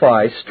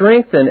purify,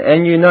 strengthen,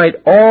 and unite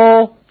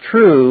all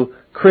true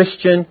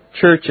Christian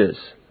churches,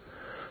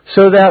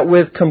 so that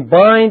with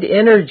combined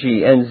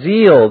energy and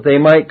zeal they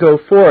might go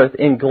forth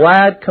in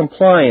glad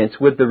compliance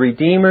with the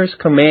Redeemer's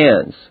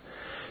commands,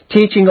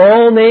 teaching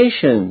all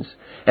nations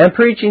and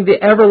preaching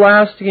the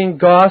everlasting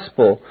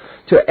gospel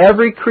to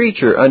every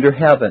creature under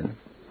heaven.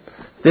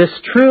 This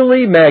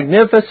truly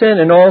magnificent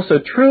and also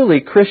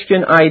truly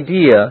Christian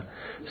idea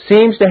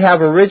seems to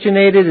have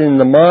originated in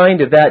the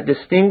mind of that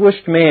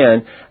distinguished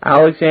man,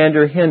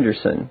 Alexander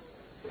Henderson.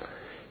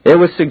 It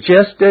was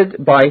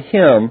suggested by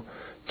him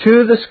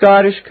to the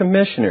Scottish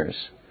commissioners,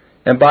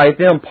 and by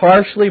them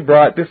partially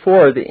brought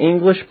before the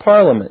English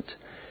Parliament,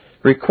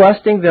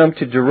 requesting them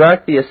to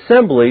direct the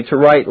Assembly to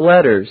write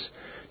letters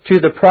to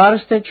the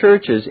Protestant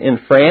churches in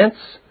France,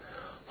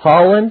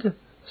 Holland,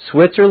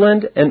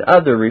 Switzerland, and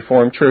other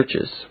Reformed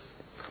churches.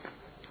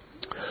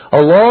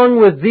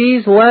 Along with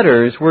these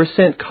letters were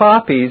sent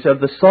copies of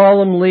the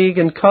Solemn League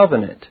and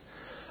Covenant,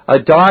 a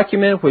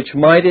document which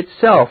might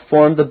itself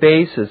form the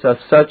basis of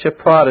such a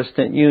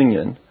Protestant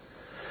union.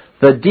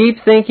 The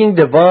deep-thinking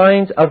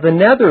divines of the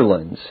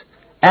Netherlands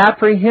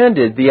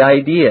apprehended the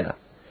idea,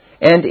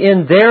 and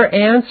in their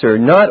answer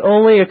not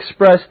only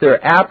expressed their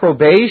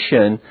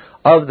approbation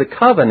of the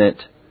covenant,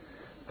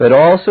 but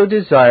also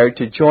desired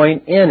to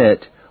join in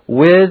it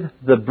with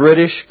the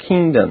British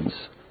kingdoms."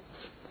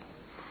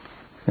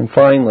 And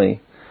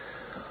finally,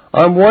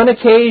 on one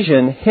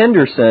occasion,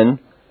 Henderson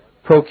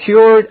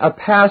procured a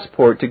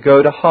passport to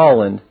go to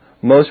Holland,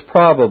 most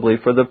probably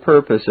for the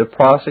purpose of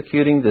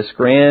prosecuting this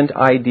grand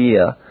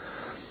idea.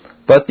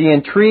 But the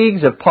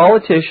intrigues of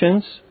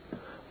politicians,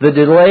 the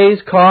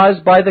delays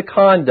caused by the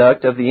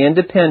conduct of the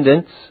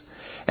independents,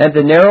 and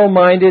the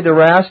narrow-minded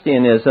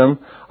Erastianism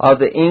of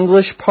the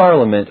English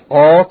Parliament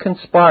all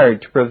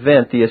conspired to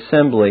prevent the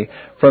assembly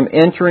from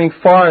entering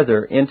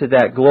farther into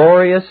that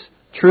glorious,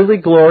 truly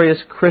glorious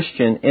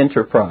Christian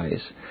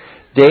enterprise.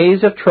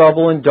 Days of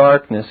trouble and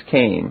darkness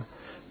came.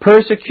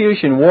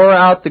 Persecution wore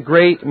out the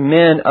great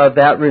men of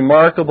that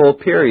remarkable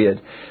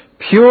period.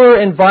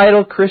 Pure and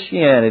vital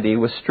Christianity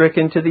was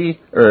stricken to the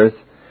earth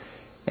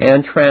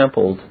and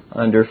trampled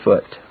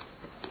underfoot.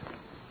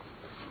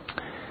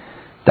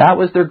 That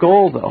was their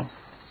goal, though.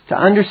 To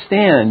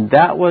understand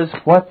that was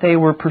what they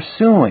were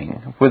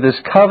pursuing with this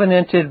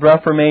covenanted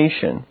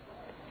Reformation.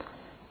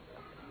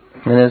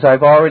 And as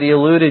I've already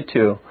alluded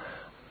to,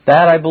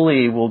 that, I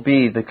believe, will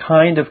be the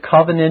kind of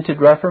covenanted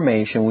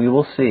Reformation we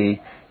will see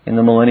in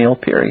the millennial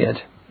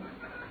period.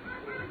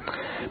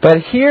 But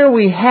here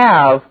we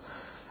have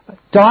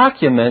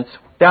documents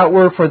that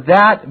were for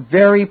that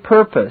very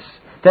purpose,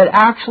 that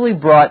actually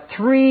brought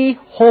 3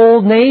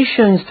 whole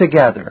nations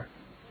together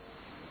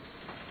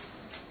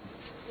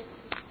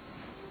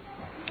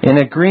in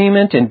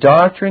agreement in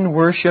doctrine,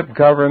 worship,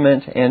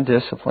 government, and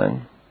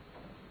discipline.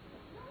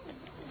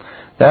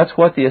 That's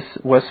what the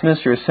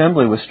Westminster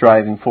Assembly was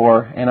striving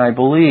for, and I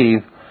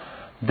believe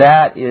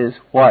that is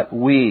what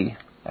we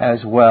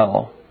as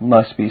well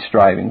must be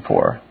striving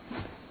for.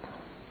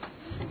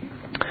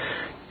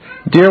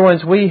 Dear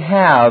ones, we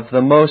have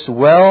the most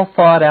well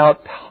thought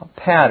out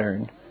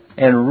pattern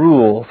and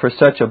rule for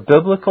such a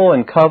biblical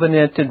and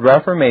covenanted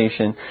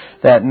Reformation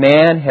that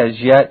man has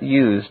yet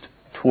used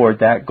toward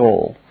that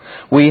goal.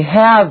 We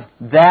have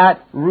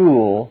that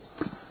rule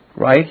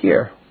right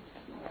here.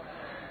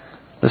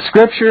 The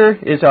Scripture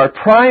is our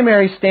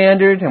primary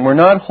standard, and we're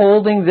not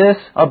holding this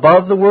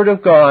above the Word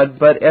of God,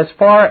 but as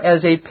far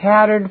as a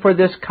pattern for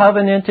this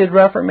covenanted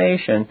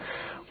Reformation,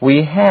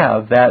 we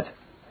have that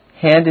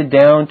handed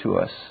down to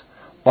us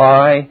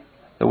by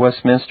the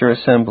Westminster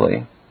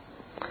Assembly.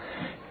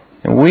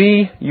 And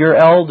we, your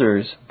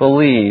elders,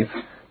 believe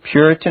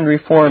Puritan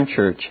Reformed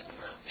Church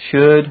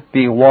should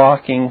be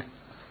walking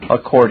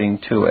according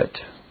to it.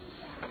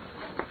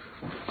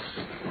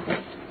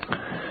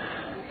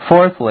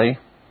 Fourthly,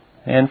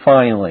 and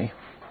finally,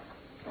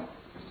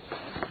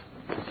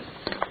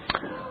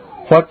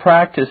 what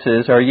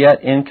practices are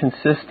yet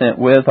inconsistent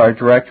with our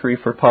directory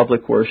for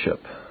public worship?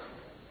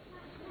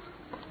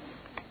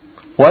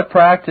 What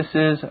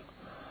practices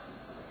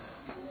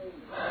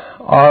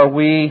are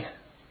we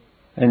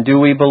and do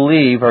we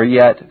believe are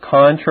yet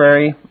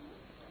contrary,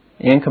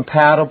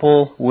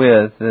 incompatible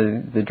with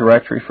the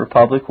directory for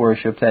public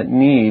worship that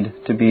need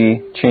to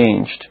be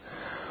changed?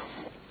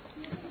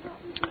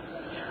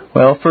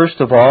 Well, first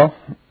of all,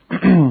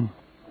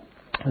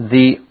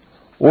 the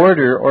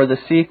order or the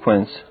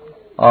sequence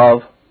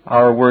of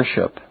our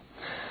worship.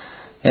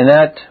 And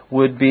that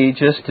would be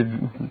just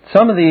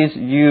some of these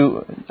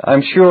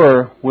I'm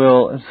sure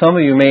some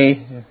of you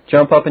may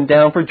jump up and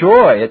down for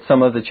joy at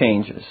some of the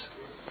changes.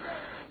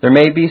 There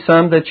may be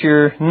some that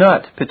you're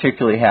not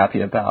particularly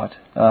happy about.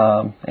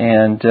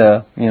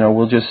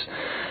 We'll just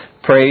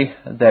pray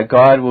that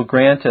God will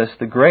grant us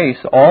the grace,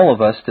 all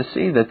of us, to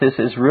see that this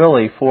is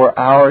really for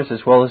ours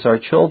as well as our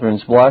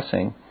children's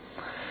blessing.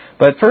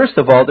 But first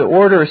of all, the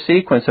order or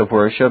sequence of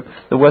worship,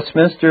 the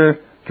Westminster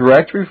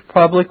Directory for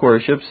Public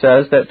Worship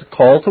says that the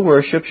call to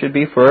worship should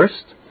be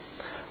first,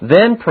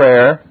 then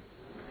prayer,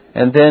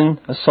 and then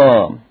a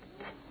psalm.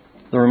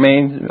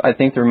 I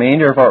think the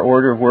remainder of our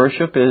order of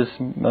worship is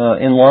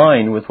in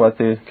line with what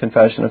the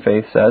Confession of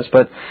Faith says,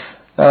 but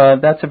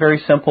that's a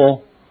very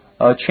simple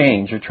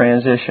change or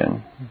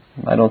transition.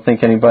 I don't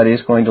think anybody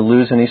is going to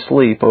lose any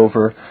sleep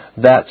over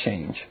that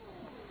change.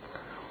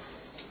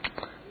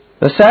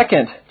 The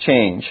second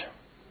change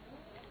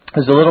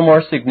is a little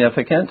more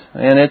significant,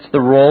 and it's the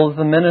role of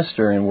the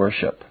minister in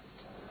worship.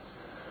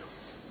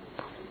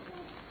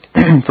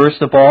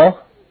 First of all,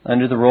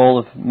 under the role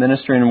of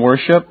minister in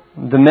worship,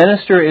 the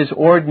minister is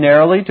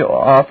ordinarily to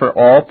offer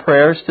all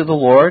prayers to the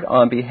Lord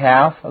on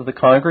behalf of the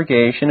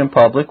congregation in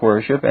public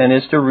worship, and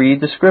is to read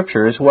the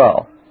Scripture as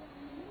well.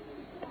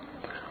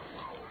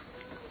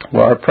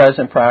 Well, our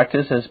present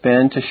practice has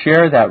been to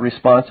share that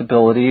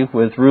responsibility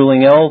with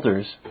ruling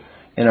elders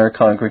in our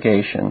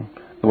congregation.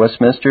 The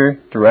Westminster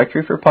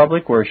Directory for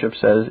Public Worship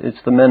says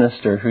it's the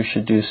minister who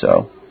should do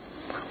so.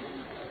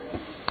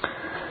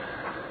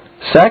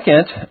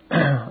 Second,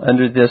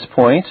 under this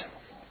point,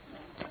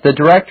 the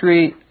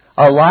directory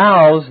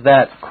allows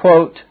that,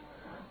 quote,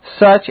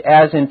 such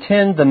as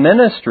intend the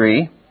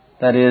ministry,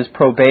 that is,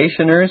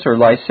 probationers or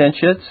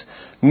licentiates,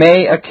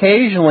 may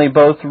occasionally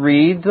both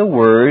read the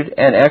Word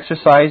and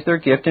exercise their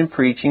gift in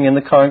preaching in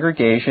the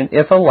congregation,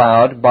 if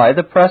allowed by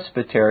the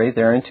presbytery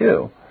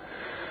thereunto.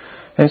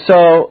 And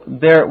so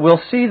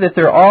we'll see that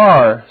there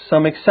are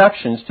some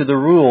exceptions to the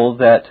rule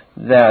that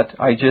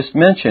I just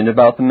mentioned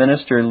about the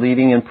minister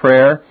leading in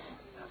prayer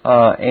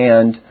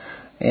and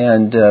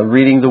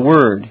reading the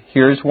Word.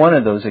 Here's one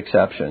of those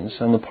exceptions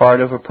on the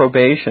part of a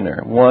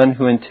probationer, one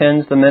who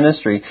intends the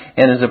ministry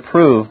and is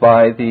approved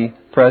by the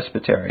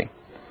presbytery.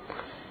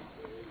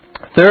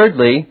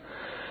 Thirdly,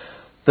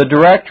 the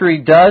directory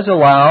does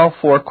allow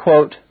for,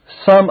 quote,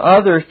 some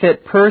other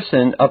fit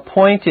person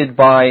appointed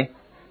by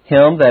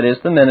him, that is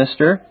the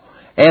minister,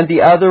 and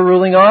the other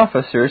ruling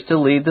officers to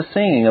lead the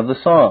singing of the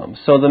psalms.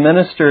 So the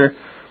minister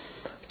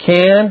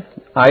can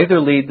either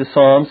lead the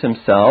psalms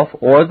himself,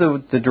 or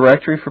the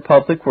Directory for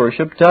Public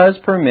Worship does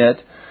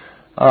permit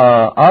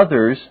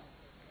others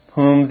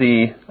whom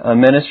the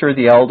minister or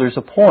the elders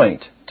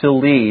appoint to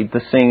lead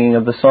the singing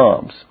of the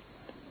psalms.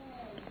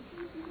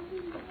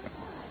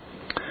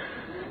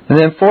 And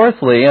then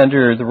fourthly,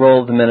 under the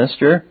role of the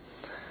minister,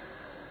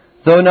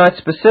 though not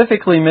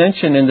specifically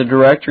mentioned in the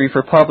Directory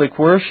for Public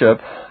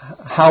Worship,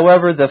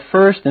 however, the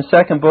first and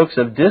second books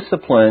of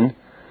discipline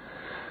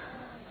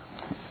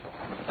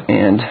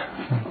and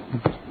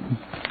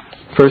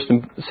first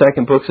and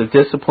second books of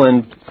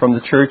discipline from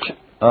the Church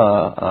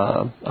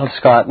of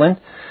Scotland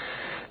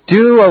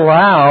do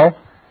allow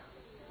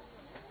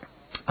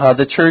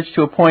the Church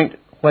to appoint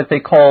what they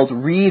called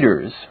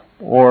readers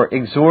or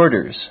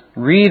exhorters,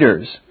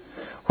 readers,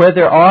 where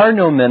there are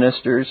no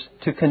ministers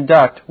to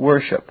conduct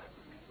worship.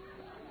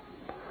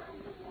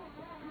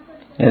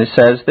 And it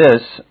says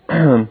this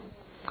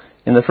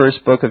in the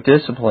first book of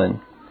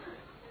discipline,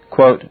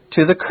 quote,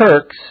 "To the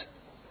kirks,"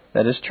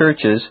 that is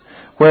churches,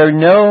 "where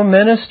no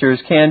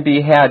ministers can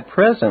be had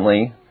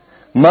presently,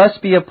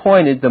 must be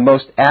appointed the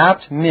most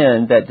apt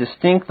men that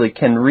distinctly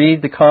can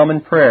read the common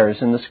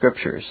prayers in the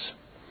Scriptures."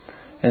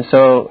 And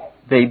so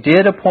they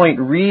did appoint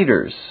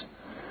readers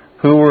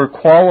who were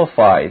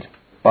qualified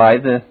by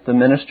the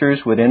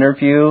ministers would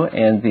interview,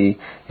 and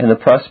the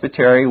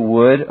presbytery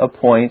would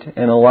appoint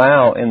and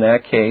allow, in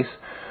that case,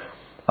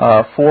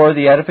 for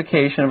the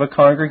edification of a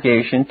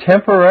congregation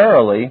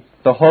temporarily,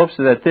 the hopes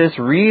that this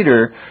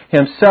reader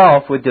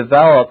himself would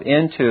develop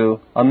into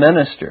a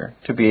minister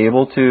to be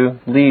able to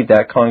lead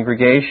that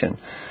congregation.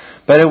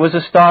 But it was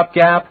a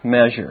stopgap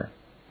measure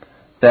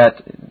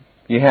that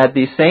you had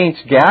these saints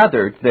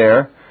gathered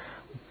there.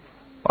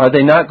 Are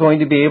they not going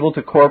to be able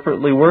to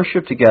corporately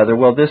worship together?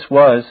 Well, this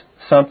was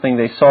something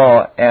they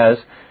saw as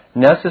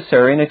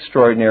necessary in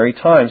extraordinary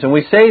times. And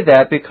we say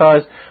that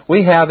because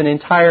we have an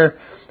entire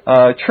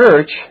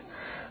church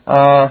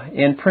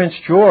in Prince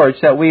George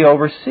that we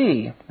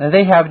oversee. And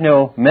they have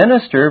no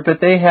minister, but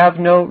they have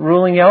no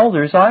ruling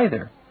elders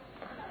either.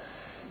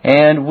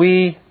 And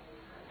we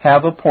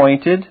have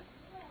appointed,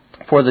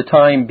 for the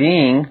time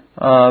being,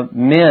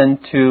 men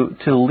to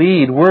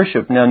lead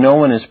worship. Now, no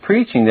one is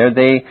preaching there.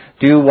 They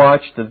do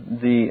watch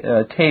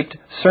the taped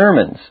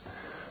sermons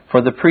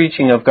for the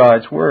preaching of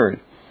God's Word.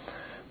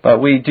 But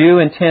we do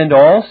intend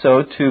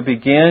also to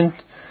begin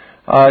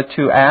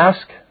to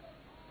ask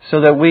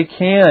so that we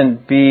can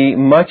be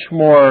much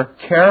more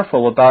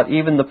careful about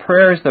even the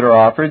prayers that are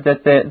offered,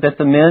 that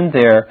the men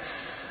there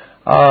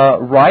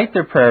write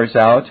their prayers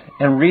out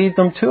and read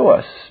them to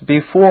us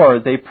before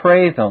they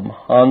pray them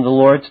on the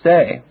Lord's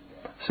Day,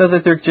 so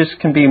that there just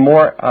can be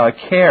more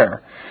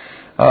care.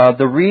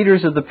 The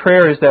readers of the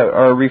prayers that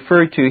are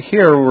referred to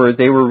here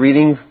they were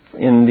reading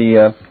in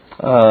the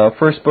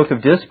first book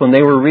of discipline.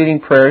 They were reading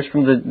prayers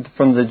from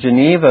the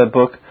Geneva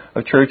Book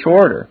of Church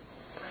Order.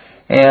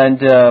 And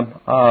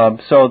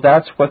so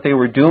that's what they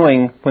were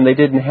doing when they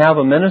didn't have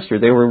a minister.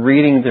 They were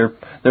reading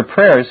their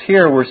prayers.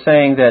 Here we're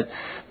saying that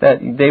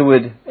they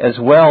would as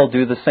well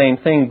do the same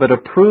thing, but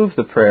approve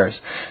the prayers.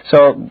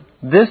 So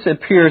this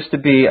appears to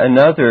be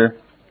another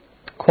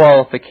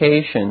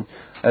qualification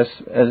as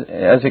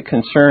it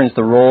concerns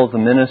the role of the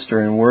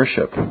minister in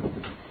worship.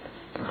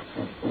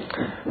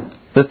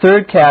 The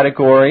third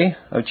category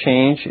of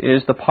change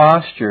is the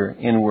posture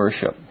in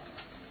worship.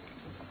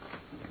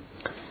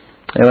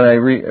 And I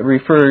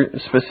refer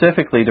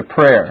specifically to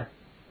prayer.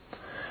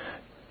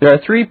 There are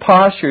three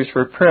postures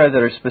for prayer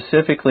that are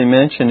specifically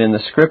mentioned in the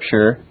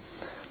Scripture: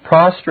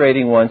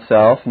 prostrating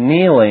oneself,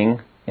 kneeling,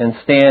 and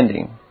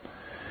standing.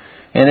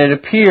 And it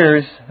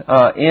appears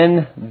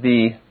in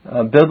the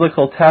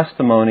biblical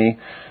testimony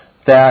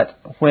that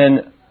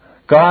when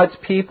God's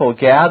people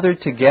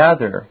gathered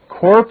together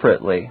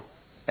corporately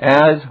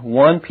as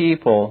one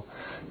people,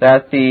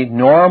 that the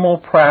normal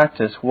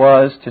practice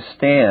was to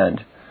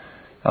stand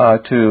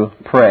to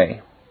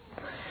pray.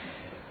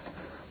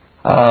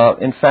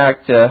 In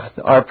fact,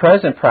 our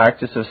present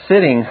practice of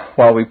sitting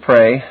while we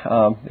pray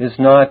is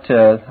not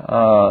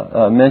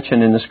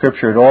mentioned in the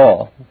Scripture at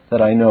all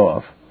that I know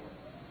of.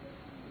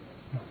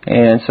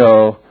 And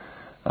so,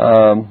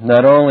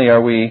 not only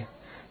are we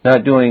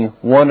not doing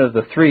one of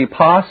the three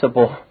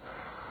possible,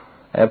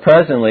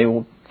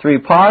 presently, three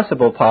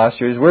possible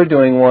postures, we're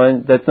doing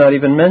one that's not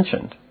even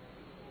mentioned.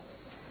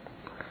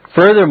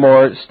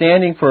 Furthermore,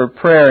 standing for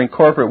prayer in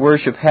corporate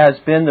worship has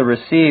been the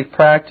received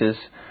practice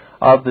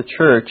of the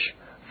church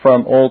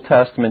from Old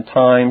Testament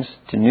times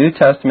to New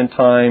Testament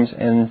times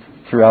and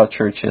throughout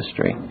church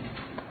history.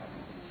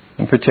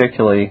 And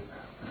particularly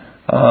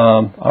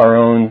our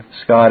own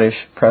Scottish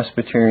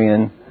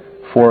Presbyterian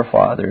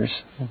forefathers.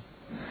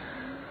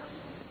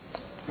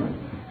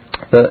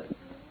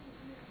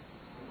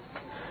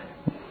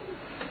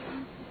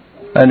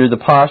 Under the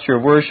posture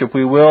of worship,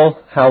 we will,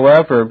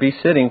 however, be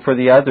sitting for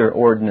the other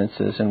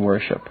ordinances in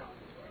worship.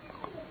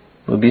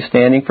 We'll be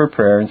standing for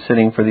prayer and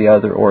sitting for the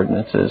other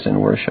ordinances in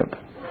worship.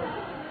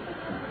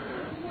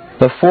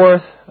 The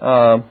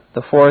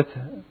fourth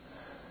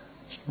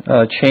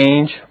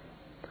change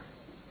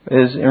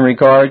is in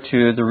regard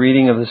to the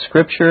reading of the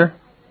Scripture.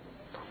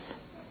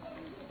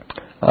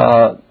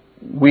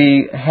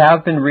 We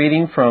have been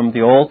reading from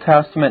the Old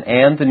Testament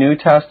and the New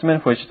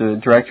Testament, which the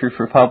Directory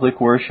for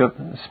Public Worship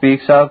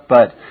speaks of,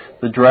 but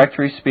the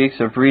Directory speaks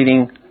of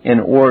reading in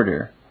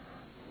order,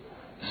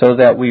 so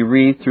that we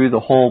read through the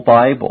whole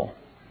Bible.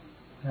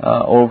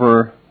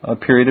 Over a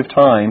period of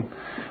time,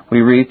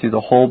 we read through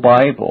the whole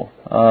Bible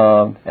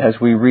as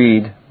we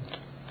read.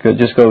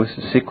 Just go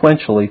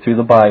sequentially through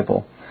the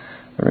Bible.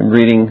 We're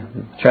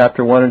reading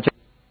chapter 1 of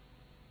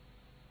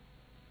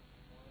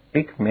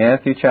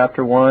Matthew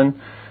chapter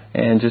 1,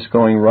 and just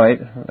going right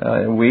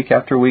week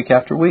after week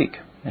after week.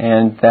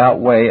 And that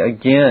way,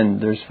 again,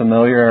 there's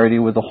familiarity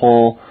with the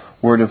whole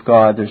Word of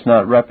God. There's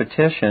not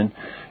repetition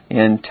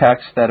in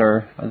texts that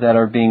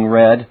are being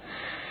read.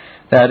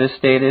 That is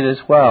stated as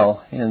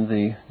well in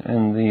the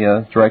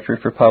Directory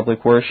for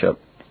Public Worship.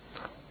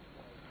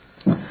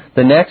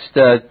 The next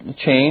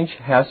change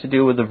has to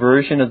do with the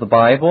version of the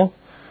Bible.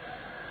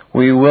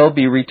 We will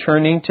be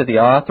returning to the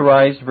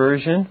Authorized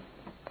Version,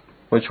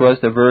 which was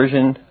the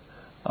version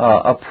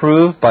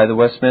approved by the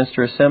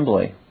Westminster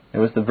Assembly. It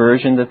was the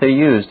version that they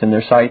used in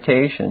their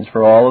citations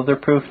for all of their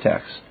proof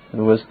texts. It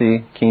was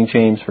the King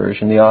James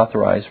Version, the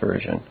Authorized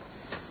Version.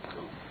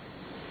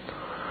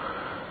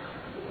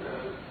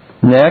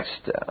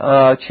 Next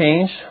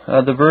change,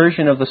 the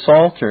version of the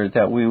Psalter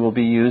that we will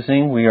be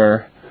using. We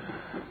are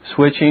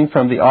switching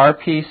from the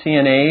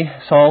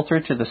RPCNA Psalter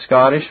to the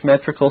Scottish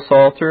Metrical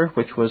Psalter,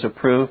 which was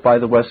approved by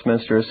the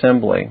Westminster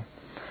Assembly.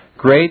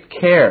 Great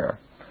care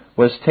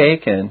was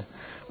taken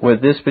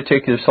with this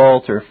particular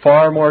Psalter,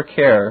 far more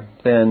care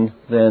than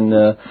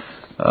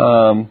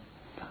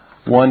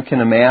one can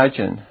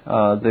imagine.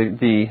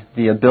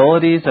 The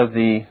abilities of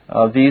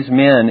these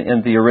men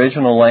in the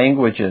original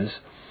languages,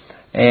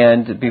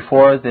 and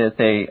before that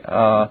they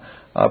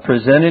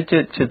presented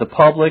it to the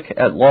public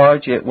at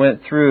large, it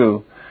went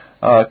through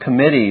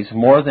committees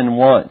more than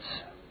once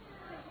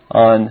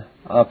on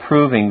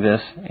approving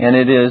this. And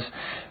it is,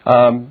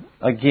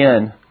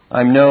 again,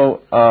 I'm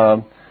no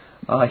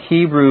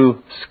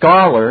Hebrew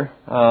scholar,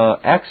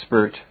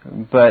 expert,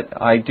 but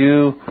I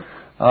do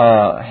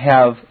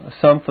have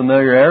some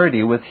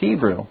familiarity with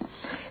Hebrew.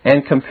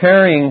 And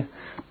comparing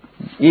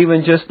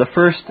even just the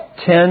first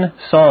 10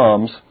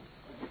 Psalms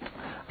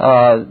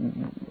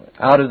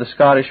out of the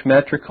Scottish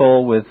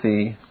Metrical with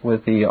the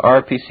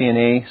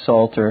RPCNA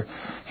Psalter,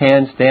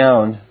 hands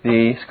down,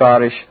 the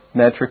Scottish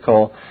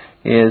Metrical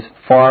is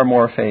far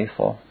more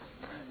faithful.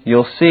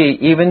 You'll see,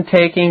 even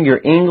taking your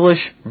English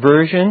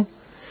version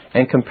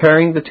and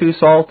comparing the two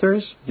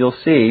Psalters, you'll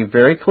see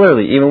very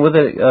clearly, even with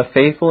a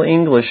faithful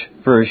English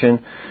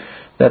version,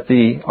 that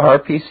the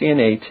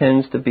RPCNA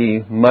tends to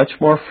be much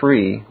more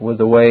free with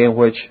the way in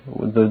which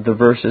the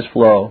verses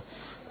flow.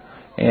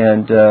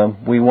 And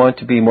we want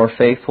to be more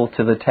faithful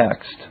to the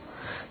text.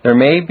 There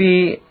may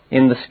be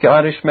in the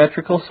Scottish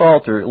Metrical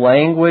Psalter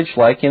language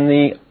like in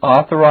the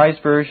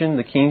Authorized Version,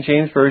 the King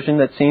James Version,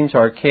 that seems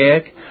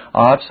archaic,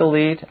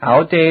 obsolete,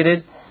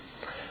 outdated,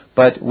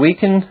 but we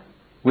can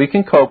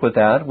cope with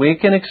that. We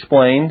can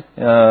explain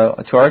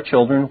to our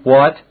children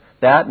what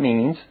that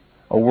means,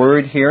 a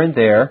word here and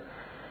there,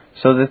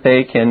 so that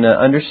they can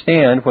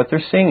understand what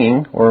they're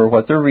singing or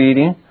what they're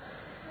reading.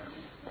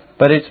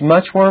 But it's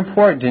much more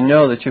important to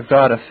know that you've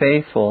got a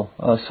faithful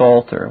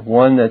Psalter,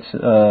 one that's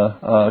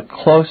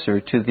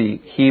closer to the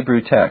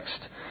Hebrew text.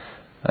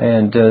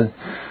 And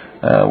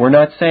we're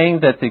not saying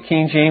that the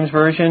King James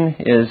Version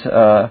is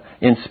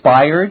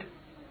inspired.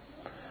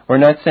 We're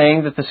not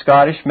saying that the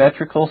Scottish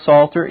Metrical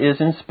Psalter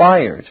is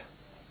inspired.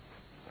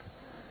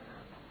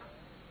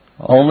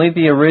 Only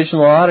the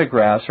original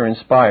autographs are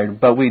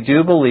inspired, but we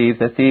do believe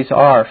that these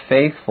are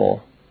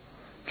faithful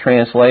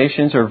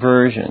translations or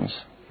versions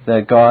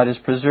that God has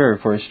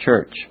preserved for His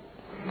church.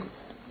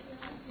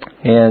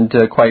 And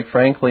quite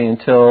frankly,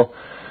 until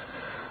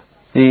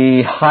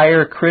the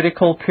higher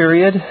critical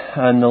period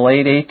in the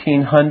late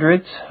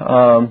 1800s,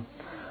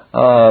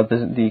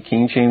 the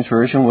King James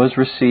Version was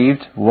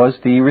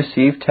the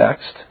received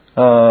text,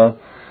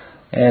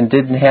 and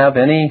didn't have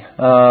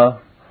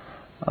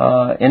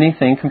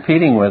anything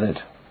competing with it,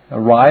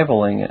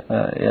 rivaling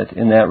it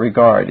in that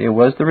regard. It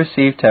was the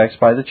received text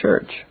by the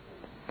church.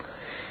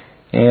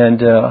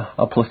 And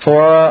a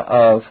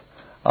plethora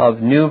of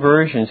new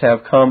versions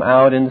have come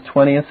out in the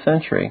 20th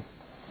century.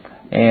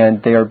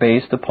 And they are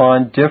based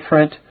upon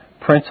different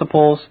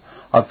principles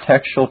of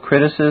textual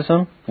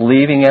criticism,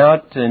 leaving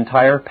out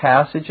entire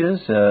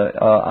passages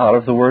out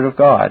of the Word of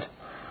God.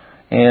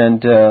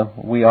 And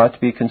we ought to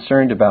be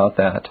concerned about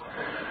that.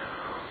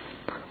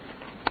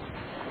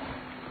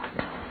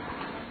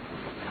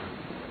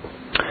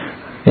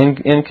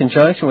 In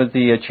conjunction with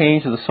the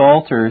change of the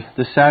Psalter,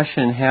 the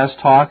session has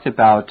talked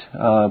about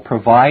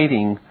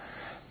providing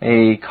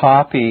a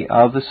copy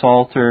of the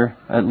Psalter,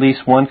 at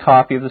least one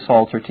copy of the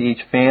Psalter, to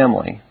each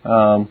family.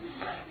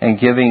 and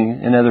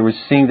giving, in other words,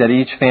 seeing that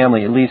each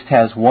family at least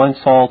has one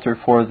psalter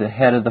for the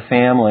head of the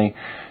family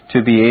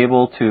to be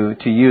able to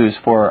use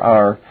for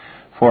our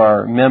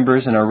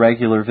members and our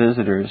regular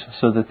visitors,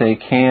 so that they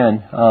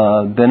can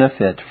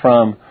benefit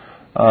from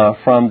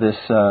this,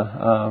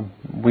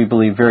 we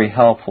believe, very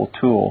helpful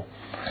tool.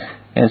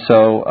 And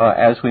so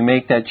as we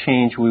make that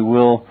change, we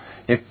will,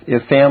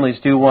 if families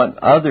do want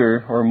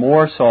other or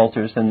more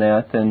psalters than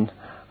that, then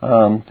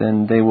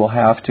they will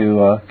have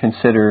to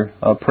consider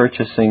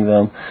purchasing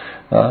them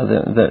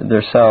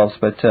themselves.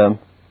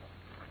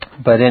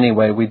 But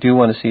anyway, we do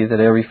want to see that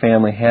every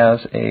family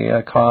has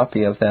a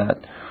copy of that.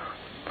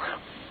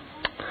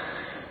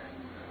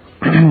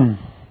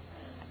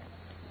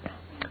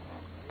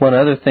 One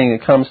other thing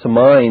that comes to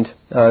mind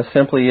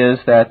simply is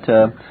that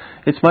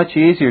it's much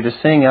easier to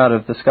sing out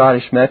of the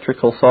Scottish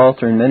metrical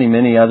psalter in many,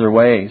 many other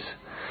ways.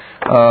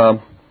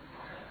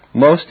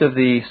 Most of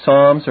the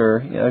psalms are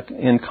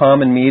in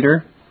common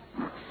meter.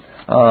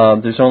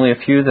 There's only a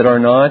few that are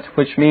not,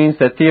 which means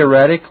that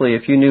theoretically,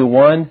 if you knew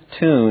one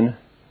tune,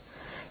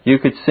 you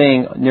could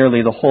sing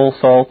nearly the whole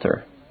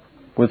psalter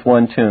with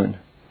one tune.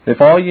 If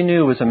all you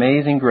knew was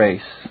Amazing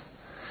Grace,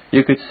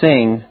 you could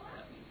sing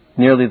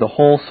nearly the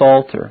whole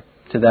psalter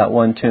to that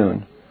one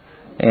tune.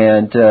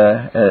 And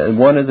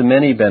one of the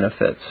many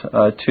benefits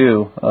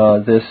to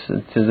this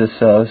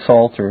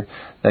psalter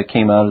that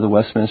came out of the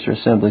Westminster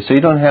Assembly. So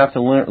you don't have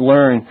to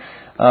learn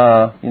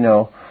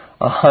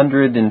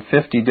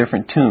 150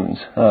 different tunes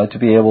to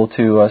be able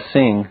to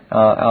sing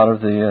out of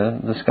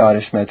the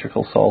Scottish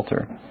metrical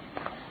psalter.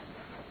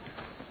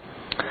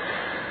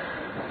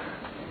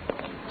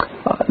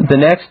 The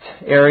next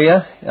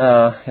area,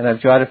 and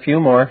I've jotted a few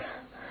more,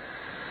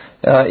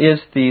 is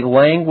the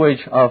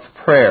language of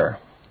prayer.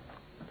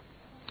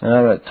 And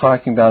I'm not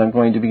talking about I'm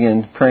going to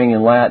begin praying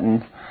in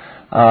Latin,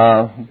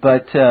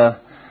 but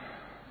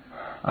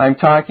I'm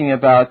talking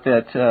about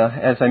that,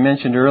 as I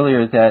mentioned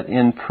earlier, that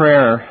in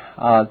prayer,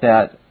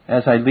 that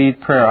as I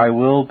lead prayer, I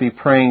will be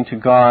praying to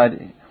God,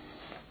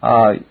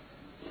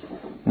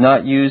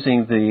 not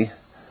using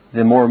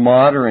the more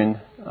modern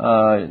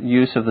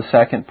use of the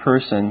second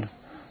person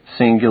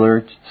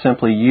singular,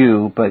 simply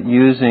you, but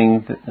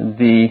using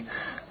the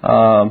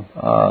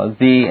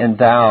thee and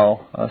thou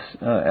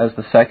as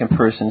the second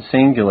person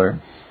singular.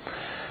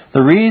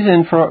 The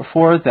reason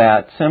for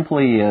that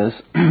simply is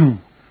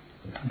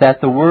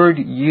that the word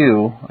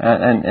you,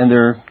 and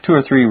there are two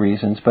or three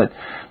reasons, but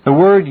the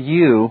word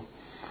you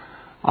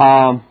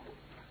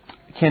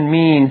can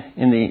mean,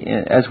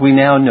 as we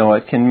now know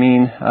it, can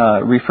mean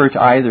refer to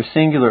either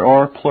singular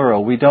or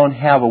plural. We don't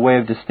have a way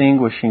of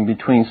distinguishing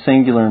between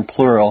singular and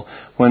plural.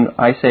 When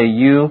I say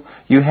you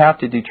have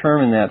to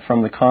determine that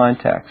from the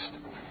context.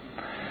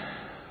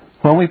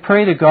 When we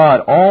pray to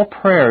God, all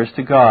prayers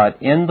to God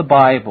in the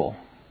Bible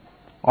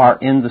are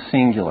in the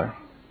singular.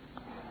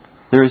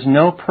 There is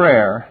no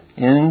prayer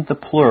in the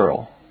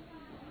plural.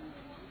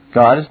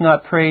 God is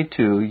not prayed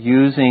to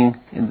using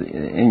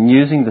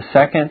the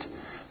second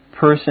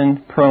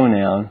person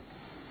pronoun.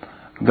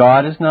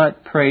 God is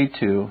not prayed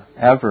to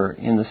ever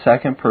in the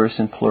second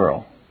person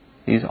plural.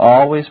 He's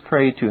always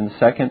prayed to in the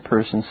second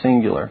person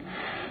singular.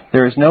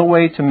 There is no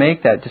way to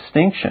make that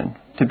distinction,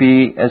 to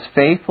be as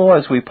faithful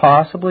as we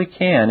possibly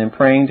can in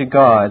praying to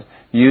God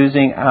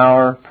using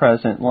our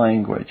present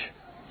language.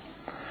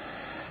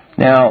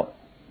 Now,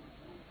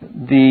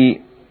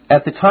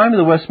 at the time of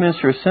the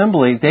Westminster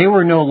Assembly, they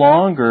were no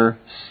longer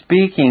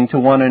speaking to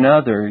one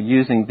another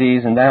using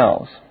these and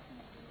thous.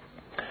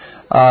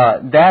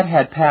 That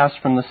had passed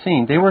from the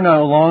scene. They were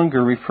no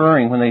longer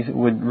referring, when they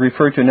would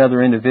refer to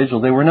another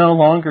individual, they were no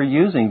longer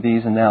using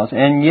these and thous.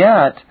 And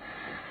yet,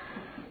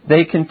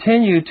 they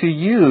continued to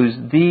use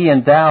thee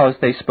and thou as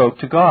they spoke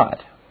to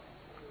God.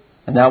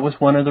 And that was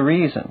one of the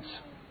reasons.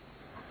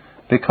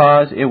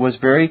 Because it was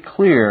very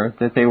clear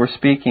that they were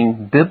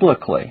speaking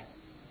biblically,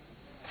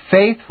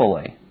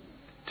 faithfully,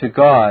 to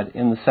God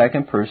in the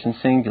second person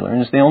singular.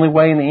 And it's the only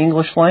way in the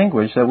English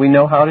language that we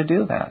know how to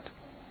do that.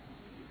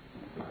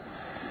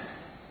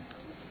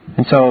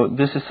 And so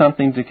this is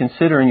something to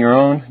consider in your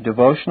own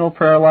devotional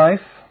prayer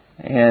life.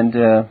 And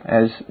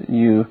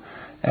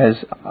as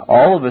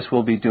all of us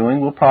will be doing,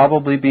 we'll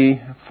probably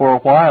be, for a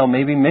while,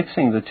 maybe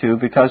mixing the two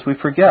because we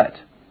forget.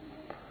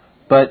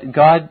 But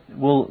God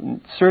will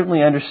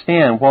certainly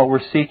understand what we're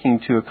seeking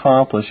to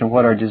accomplish and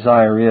what our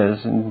desire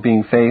is in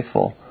being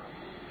faithful.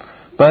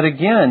 But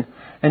again,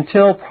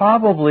 until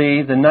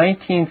probably the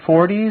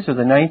 1940s or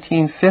the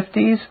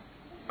 1950s,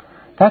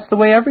 that's the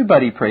way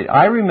everybody prayed.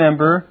 I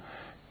remember,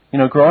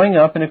 growing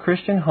up in a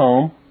Christian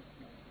home,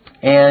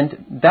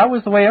 and that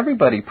was the way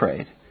everybody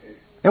prayed.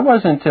 It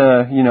wasn't,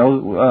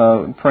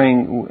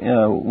 praying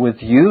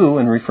with you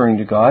and referring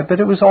to God, but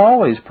it was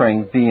always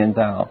praying thee and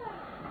thou.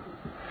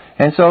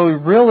 And so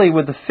really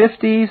with the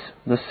 50s,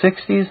 the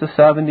 60s, the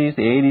 70s,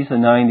 the 80s, the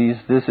 90s,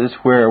 this is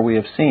where we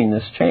have seen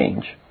this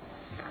change.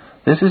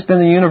 This has been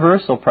the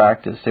universal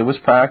practice. It was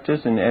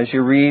practiced, and as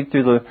you read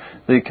through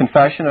the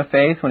Confession of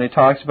Faith, when it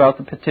talks about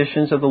the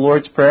petitions of the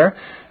Lord's Prayer,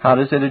 how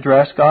does it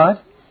address God?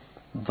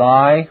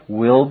 Thy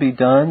will be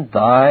done,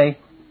 thy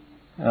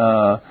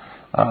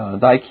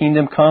Thy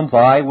kingdom come,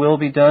 thy will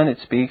be done. It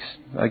speaks,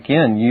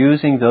 again,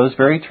 using those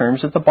very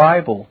terms that the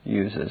Bible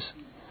uses.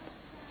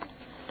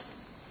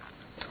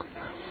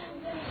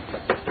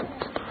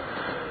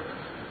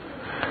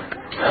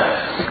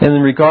 In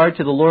regard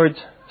to the Lord's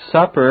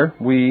Supper,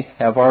 we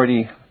have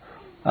already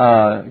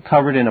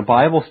covered in a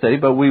Bible study,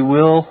 but we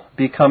will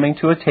be coming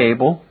to a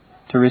table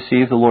to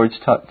receive the Lord's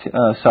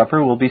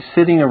Supper. We'll be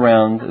sitting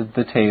around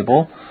the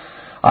table.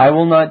 I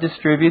will not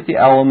distribute the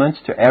elements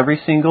to every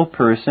single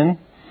person,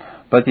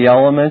 but the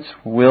elements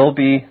will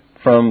be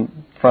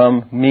from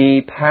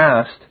me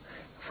passed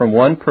from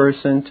one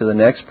person to the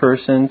next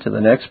person to the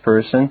next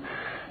person.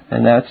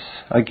 And that's,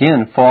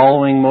 again,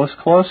 following most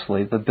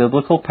closely the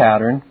biblical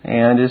pattern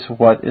and is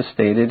what is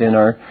stated in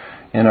our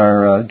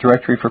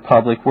Directory for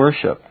Public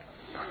Worship.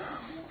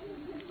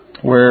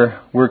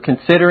 We're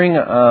considering,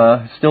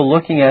 still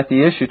looking at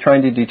the issue,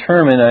 trying to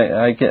determine.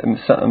 I get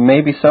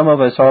maybe some of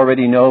us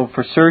already know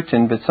for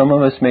certain, but some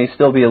of us may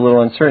still be a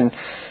little uncertain.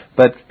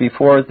 But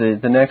before the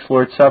next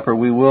Lord's Supper,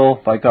 we will,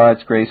 by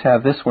God's grace,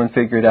 have this one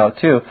figured out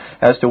too,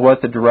 as to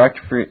what the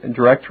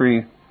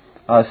directory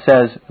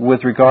says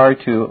with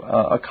regard to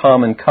a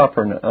common cup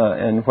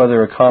and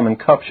whether a common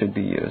cup should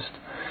be used.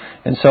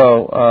 And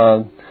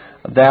so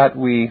that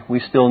we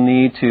still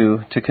need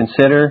to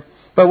consider,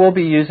 but we'll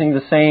be using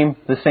the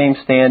same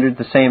standard,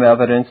 the same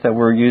evidence that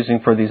we're using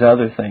for these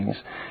other things.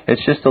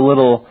 It's just a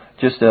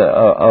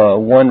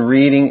one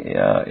reading.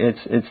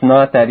 It's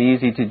not that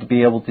easy to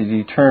be able to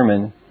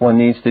determine. One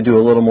needs to do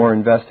a little more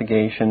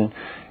investigation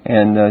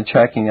and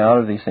checking out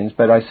of these things.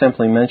 But I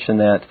simply mention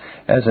that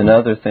as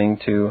another thing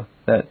too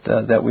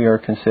that we are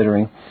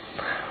considering.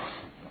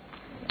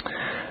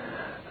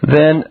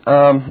 Then,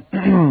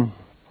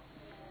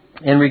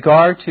 in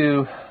regard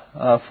to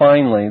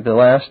finally the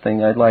last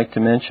thing I'd like to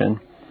mention,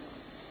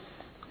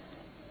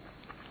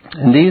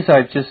 and these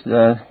I've just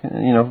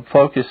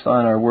focused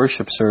on our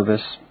worship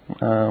service.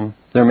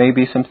 There may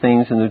be some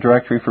things in the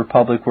Directory for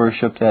Public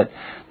Worship that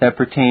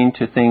pertain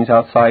to things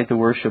outside the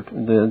worship,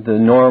 the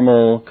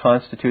normal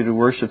constituted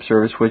worship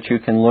service, which you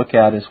can look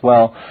at as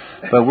well.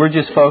 But we're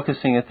just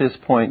focusing at this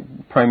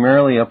point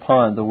primarily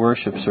upon the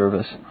worship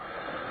service.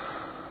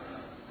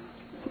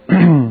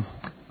 The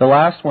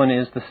last one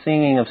is the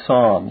singing of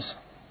psalms.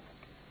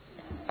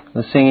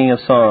 The singing of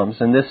psalms.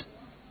 And this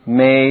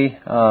may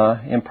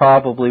and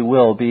probably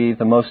will be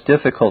the most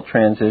difficult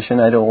transition.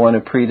 I don't want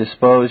to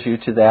predispose you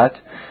to that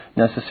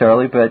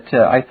necessarily, but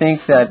I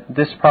think that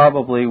this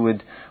probably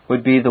would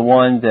be the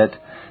one that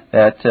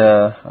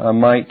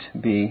might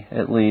be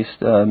at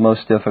least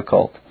most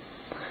difficult.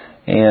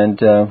 And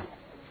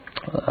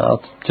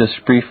I'll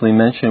just briefly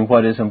mention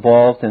what is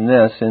involved in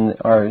this in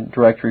our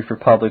Directory for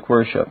Public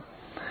Worship.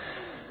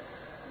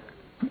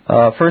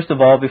 First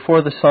of all,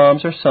 before the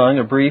psalms are sung,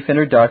 a brief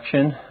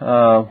introduction.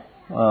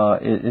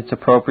 It's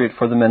appropriate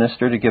for the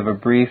minister to give a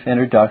brief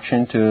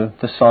introduction to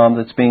the psalm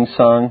that's being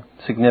sung,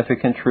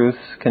 significant truths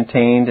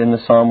contained in the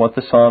psalm, what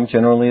the psalm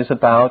generally is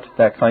about,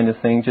 that kind of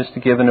thing, just to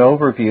give an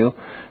overview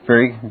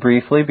very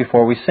briefly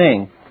before we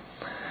sing.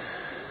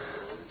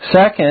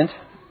 Second,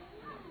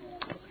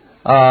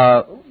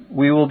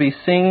 we will be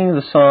singing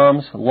the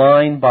psalms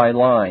line by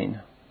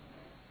line.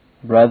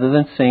 Rather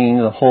than singing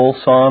the whole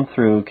psalm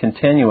through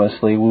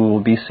continuously, we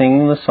will be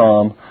singing the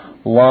psalm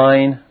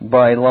line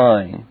by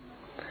line.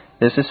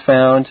 This is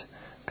found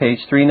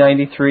page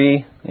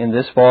 393 in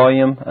this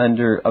volume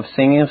of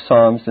Singing of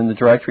Psalms in the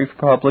Directory for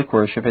Public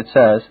Worship. It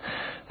says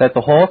that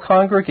the whole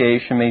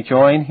congregation may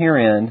join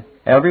herein.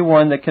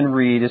 Everyone that can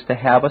read is to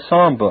have a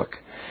psalm book,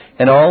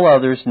 and all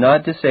others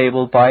not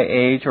disabled by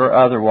age or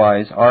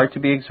otherwise are to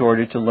be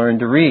exhorted to learn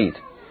to read.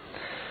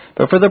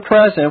 But for the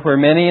present, where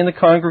many in the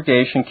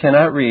congregation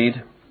cannot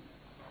read,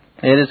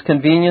 it is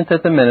convenient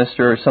that the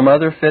minister or some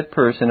other fit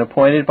person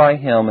appointed by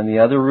him and the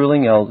other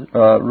ruling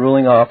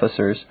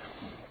officers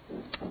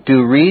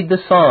do read the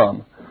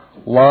psalm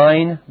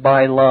line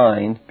by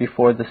line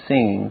before the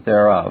singing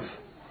thereof.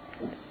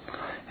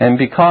 And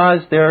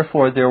because,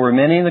 therefore, there were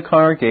many in the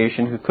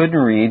congregation who couldn't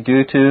read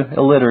due to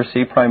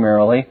illiteracy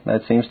primarily,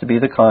 that seems to be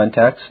the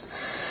context,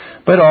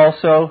 but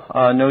also,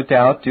 no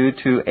doubt, due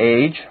to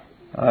age,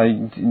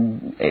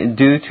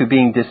 due to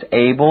being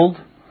disabled,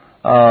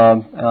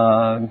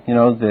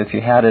 if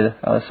you had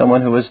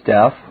someone who was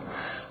deaf,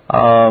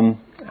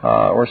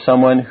 or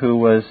someone who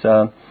was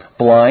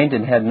blind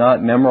and had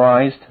not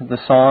memorized the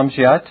Psalms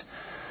yet,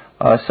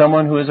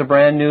 someone who is a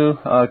brand new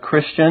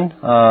Christian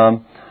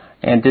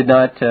and did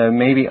not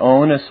maybe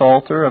own a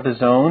psalter of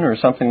his own or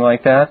something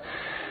like that.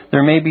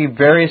 There may be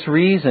various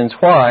reasons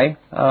why,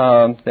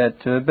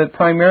 but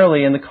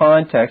primarily in the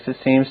context it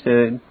seems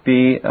to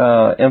be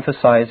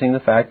emphasizing the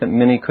fact that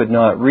many could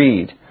not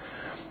read.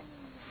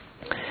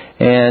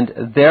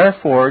 And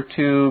therefore,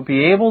 to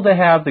be able to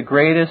have the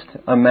greatest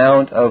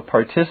amount of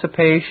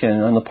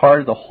participation on the part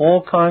of the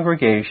whole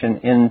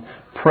congregation in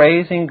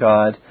praising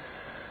God,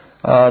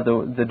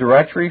 the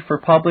Directory for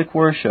Public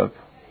Worship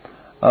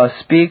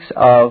speaks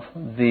of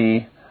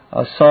the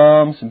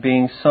psalms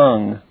being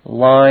sung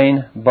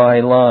line by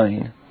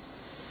line.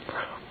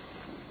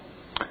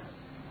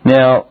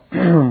 Now,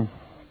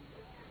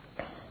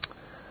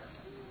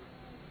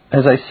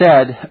 as I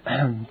said,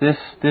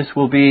 this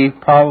will be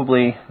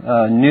probably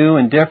new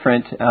and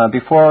different.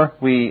 Before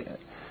we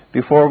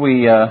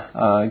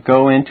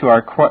go into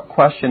our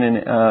question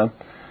and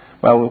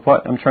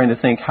what I'm trying to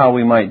think how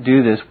we might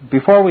do this.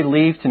 Before we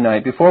leave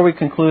tonight, before we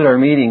conclude our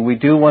meeting, we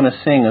do want to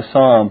sing a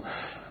psalm,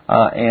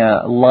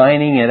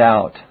 lining it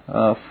out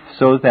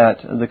so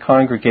that the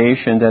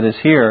congregation that is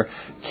here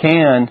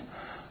can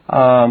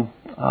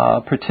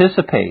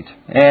participate.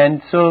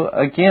 And so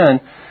again,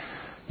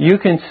 you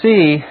can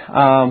see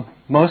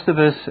most of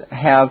us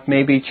have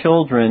maybe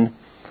children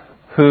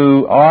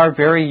who are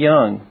very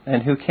young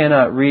and who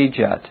cannot read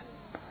yet.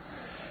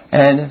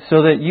 And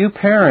so that you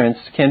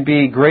parents can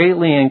be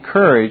greatly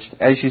encouraged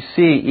as you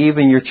see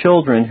even your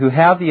children who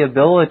have the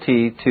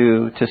ability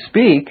to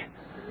speak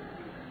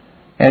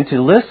and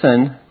to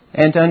listen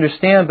and to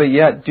understand, but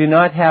yet do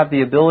not have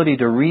the ability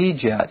to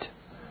read yet.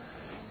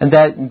 And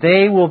that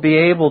they will be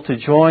able to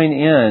join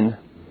in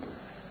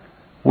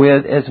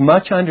with as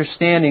much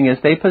understanding as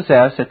they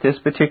possess at this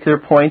particular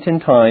point in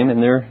time in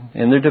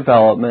their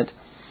development,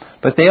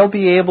 but they'll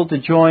be able to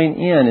join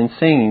in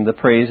singing the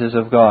praises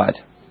of God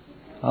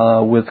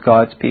with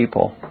God's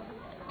people.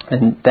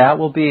 And that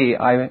will be,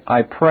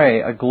 I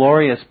pray, a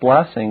glorious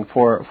blessing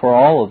for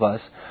all of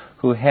us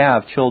who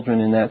have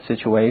children in that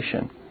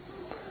situation.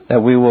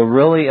 That we will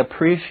really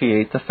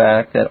appreciate the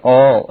fact that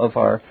all of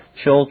our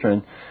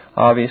children,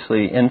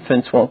 obviously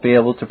infants won't be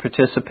able to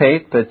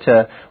participate, but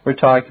we're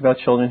talking about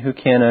children who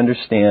can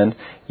understand,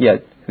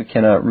 yet who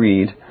cannot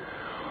read.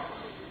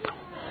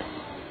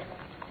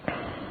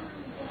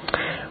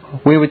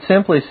 We would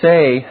simply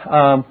say,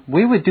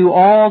 we would do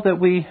all that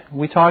we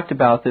talked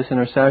about this in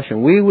our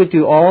session. We would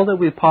do all that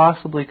we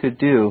possibly could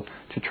do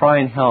to try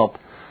and help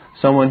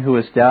someone who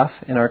is deaf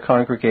in our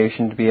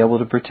congregation to be able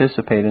to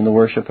participate in the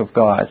worship of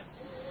God.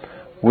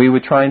 We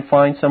would try and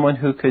find someone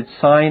who could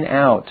sign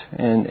out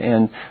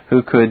and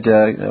who could,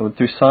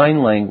 through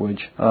sign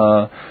language,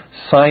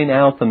 sign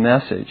out the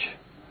message,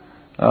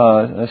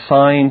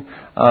 sign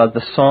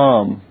the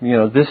psalm,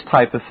 this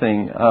type of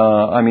thing.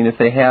 If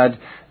they had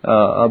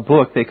a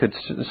book, they could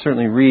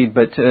certainly read,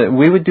 but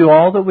we would do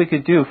all that we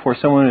could do for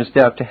someone who's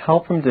deaf to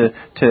help them to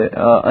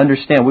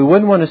understand. We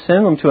wouldn't want to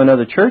send them to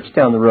another church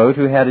down the road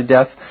who had a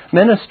deaf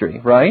ministry,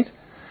 right?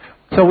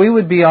 So we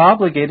would be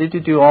obligated to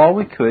do all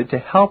we could to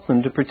help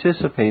them to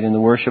participate in the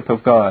worship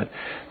of God.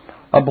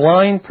 A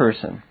blind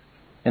person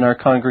in our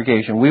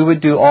congregation, we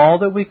would do all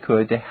that we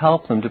could to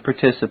help them to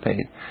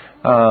participate.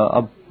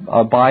 A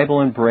Bible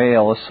in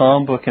Braille, a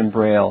psalm book in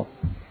Braille,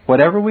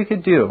 whatever we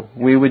could do,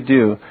 we would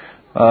do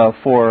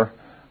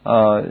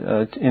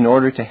in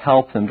order to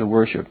help them to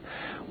worship.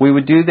 We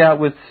would do that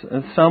with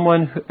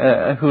someone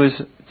who is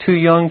too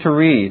young to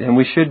read, and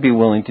we should be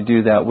willing to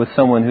do that with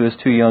someone who is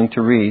too young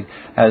to read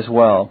as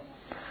well.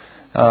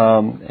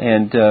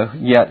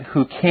 Yet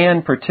who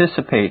can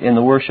participate in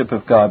the worship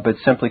of God but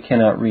simply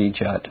cannot read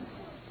yet.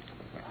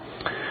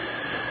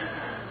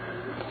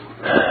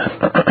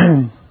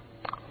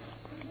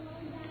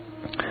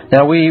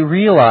 Now we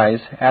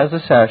realize as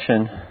a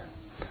session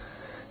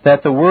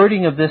that the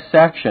wording of this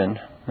section,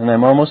 and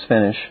I'm almost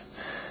finished,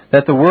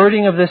 that the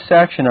wording of this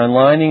section on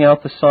lining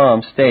out the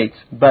psalm states,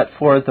 but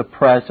for the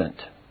present.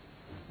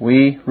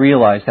 We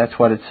realize that's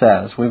what it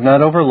says. We've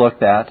not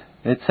overlooked that.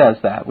 It says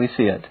that. We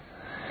see it.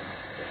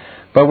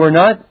 But we're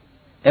not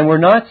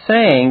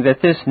saying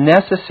that this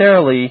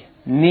necessarily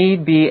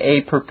need be a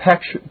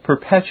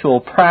perpetual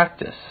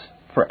practice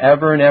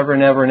forever and ever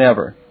and ever and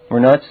ever. We're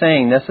not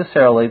saying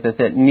necessarily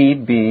that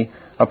need be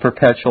a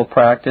perpetual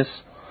practice.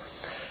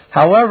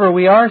 However,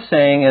 we are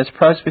saying as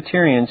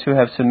Presbyterians who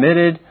have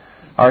submitted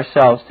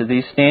ourselves to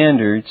these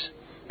standards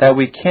that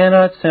we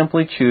cannot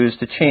simply choose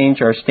to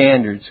change our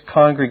standards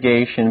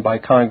congregation by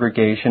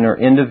congregation or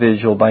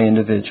individual by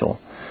individual.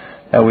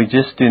 That we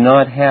just do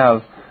not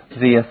have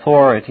the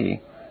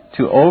authority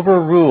to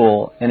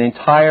overrule an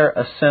entire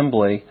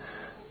assembly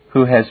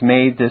who has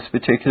made this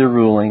particular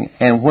ruling,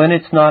 and when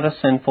it's not a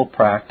sinful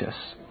practice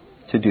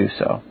to do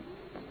so.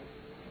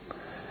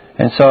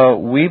 And so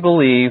we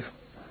believe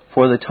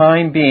for the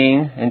time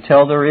being,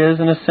 until there is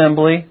an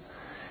assembly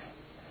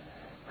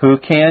who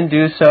can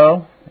do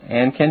so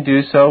and can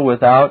do so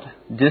without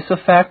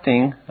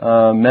disaffecting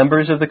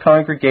members of the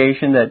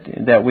congregation,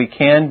 that we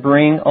can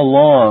bring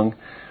along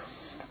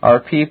our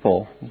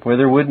people, where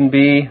there wouldn't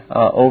be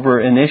over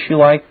an issue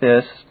like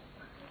this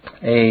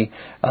a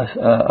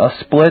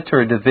split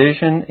or a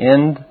division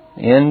in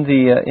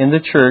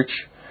the church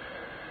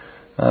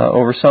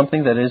over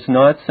something that is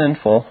not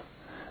sinful,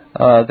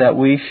 that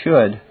we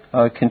should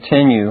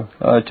continue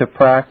to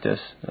practice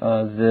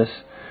this,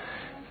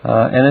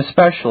 and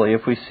especially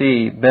if we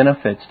see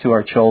benefits to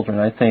our children.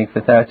 I think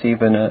that's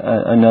even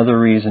another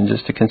reason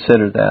just to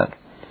consider that.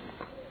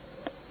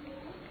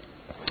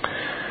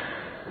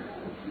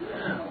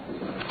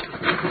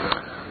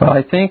 Well,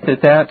 I think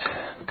that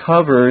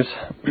covers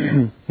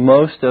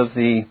most of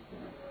the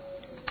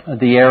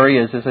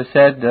areas, as I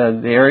said,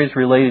 the areas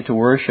related to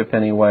worship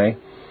anyway.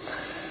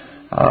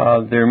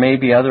 There may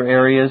be other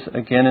areas,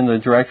 again, in the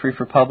Directory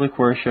for Public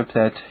Worship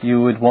that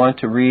you would want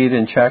to read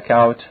and check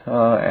out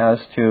as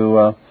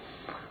to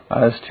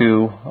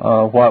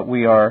what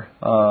we are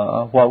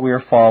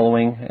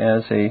following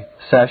as a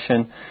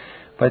session.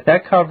 But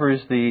that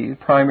covers the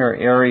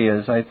primary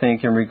areas, I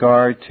think, in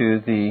regard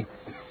to the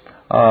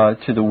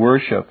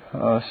worship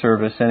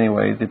service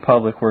anyway, the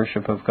public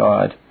worship of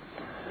God.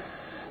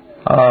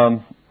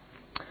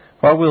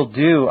 What we'll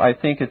do, I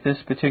think, at this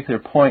particular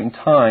point in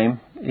time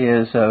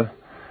is,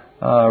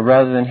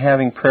 rather than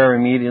having prayer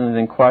immediately and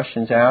then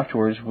questions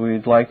afterwards,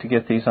 we'd like to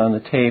get these on the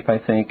tape, I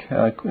think,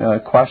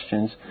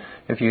 questions.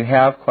 If you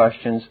have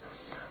questions,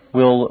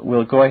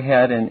 we'll go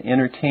ahead and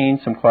entertain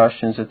some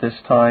questions at this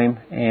time,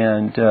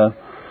 and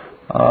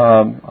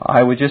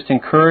I would just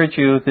encourage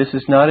you, this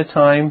is not a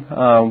time,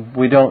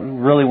 we don't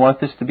really want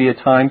this to be a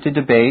time to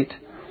debate.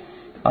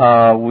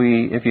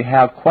 If you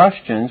have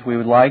questions, we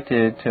would like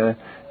to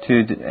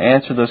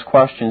answer those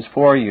questions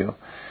for you.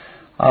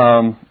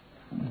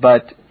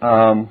 But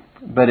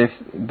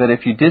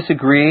if you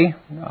disagree,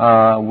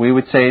 we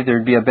would say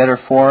there'd be a better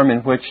forum in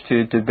which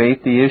to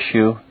debate the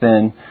issue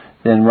than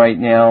right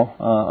now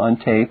on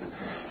tape.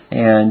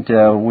 And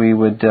we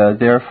would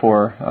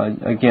therefore,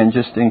 again,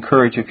 just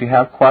encourage, if you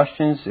have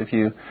questions, if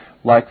you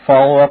like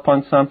follow-up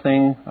on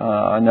something,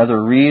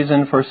 another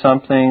reason for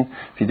something,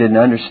 if you didn't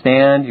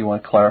understand, you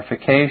want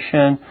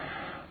clarification,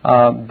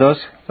 those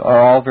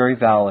are all very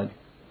valid.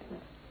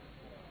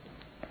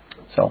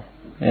 So,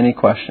 any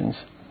questions?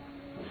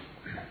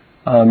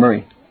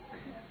 Murray.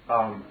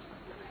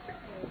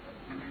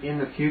 In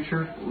the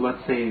future,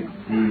 let's say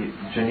the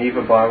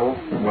Geneva Bible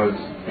was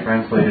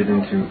translated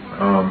into,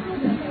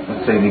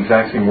 let's say the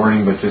exact same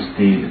wording, but just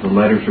the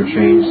letters are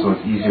changed so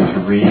it's easier to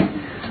read.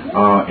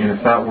 And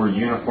if that were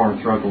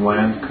uniform throughout the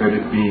land, could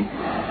it be,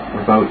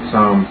 without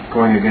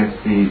going against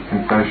the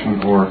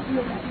confession or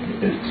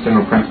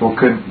general principle,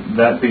 could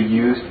that be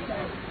used?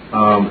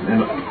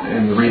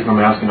 And the reason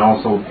I'm asking,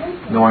 also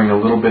knowing a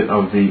little bit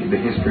of the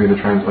history of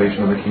the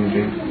translation of the King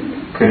James,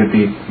 could it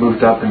be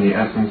moved up in the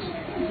essence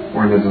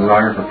or in the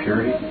desire for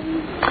purity?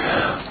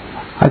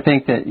 I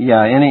think that,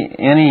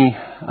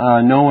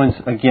 no one's,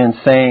 again,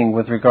 saying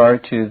with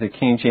regard to the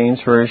King James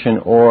Version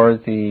or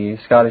the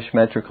Scottish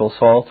Metrical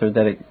Psalter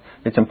that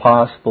it's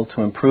impossible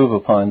to improve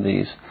upon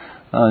these.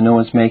 No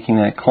one's making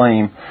that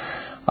claim.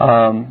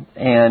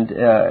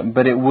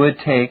 But it would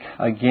take,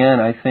 again,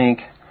 I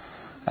think,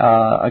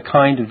 a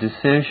kind of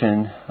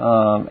decision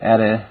at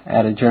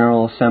a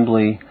General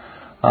Assembly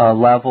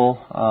level,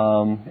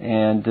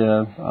 and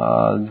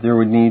there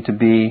would need to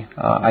be,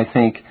 I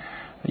think,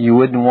 you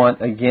wouldn't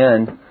want,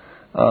 again,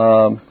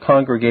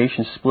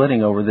 congregations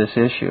splitting over this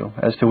issue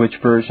as to which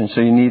version.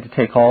 So you need to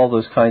take all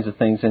those kinds of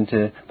things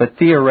into. But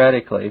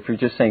theoretically, if you're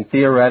just saying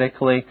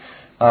theoretically,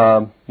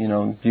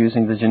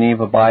 using the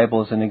Geneva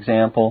Bible as an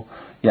example,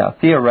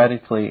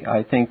 theoretically,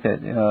 I think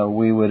that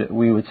we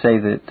would say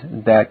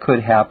that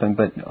could happen.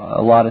 But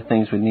a lot of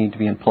things would need to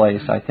be in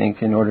place, I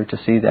think, in order to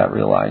see that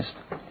realized.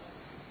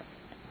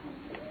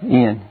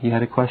 Ian, you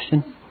had a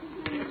question?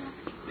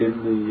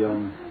 In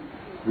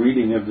the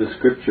reading of the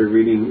Scripture,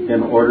 reading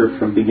in order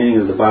from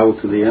beginning of the Bible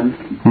to the end,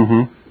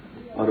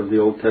 out of the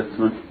Old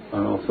Testament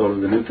and also out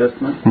of the New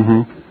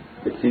Testament,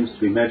 it seems to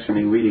be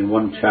mentioning reading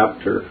one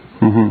chapter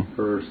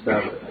per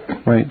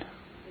Sabbath. Right.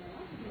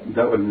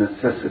 That would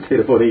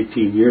necessitate about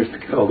 18 years to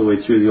get all the way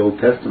through the Old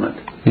Testament.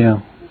 Yeah.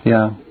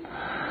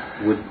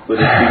 Would it be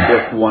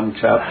just one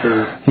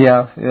chapter?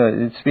 Yeah,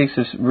 it speaks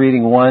of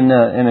reading one,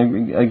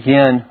 and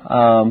again,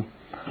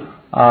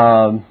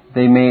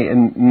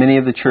 many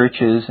of the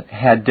churches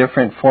had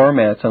different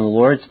formats on the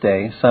Lord's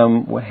Day.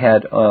 Some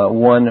had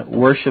one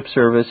worship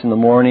service in the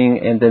morning,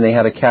 and then they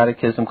had a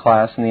catechism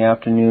class in the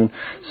afternoon.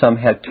 Some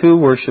had two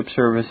worship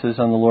services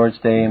on the Lord's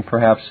Day, and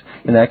perhaps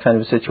in that kind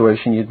of a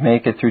situation, you'd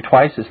make it through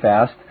twice as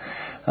fast.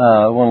 It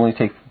will only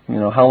take,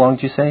 how long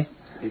did you say?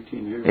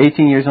 18 years.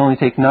 18 years only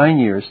take 9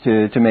 years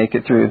to make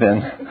it through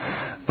then.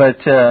 But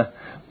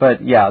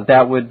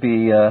that would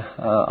be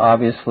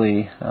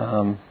obviously.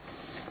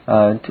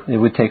 It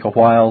would take a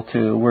while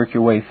to work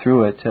your way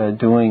through it,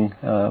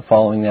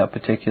 following that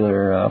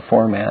particular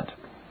format.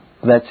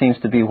 That seems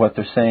to be what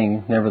they're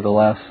saying,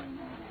 nevertheless.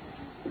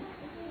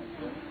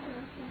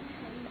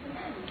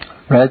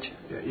 Reg?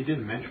 Yeah, you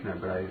didn't mention it,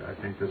 but I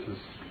think this is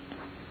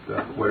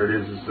what it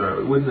is.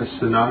 Wouldn't the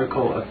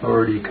synodical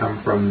authority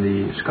come from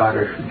the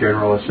Scottish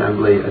General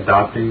Assembly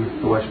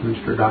adopting the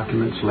Westminster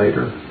documents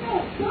later?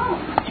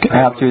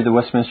 After the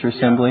Westminster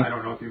Assembly? I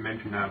don't know if you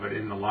mentioned that, but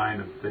in the line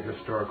of the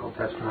historical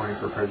testimony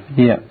for President.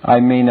 Yeah, I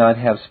may not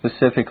have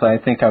specifically. I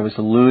think I was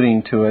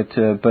alluding to it,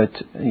 but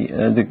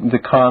the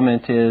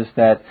comment is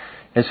that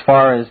as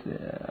far as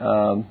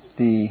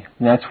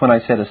that's when I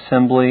said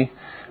assembly,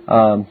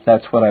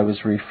 that's what I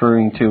was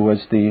referring to was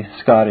the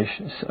Scottish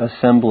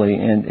Assembly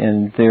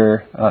and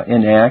their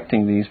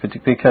enacting these,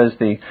 because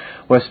the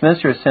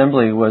Westminster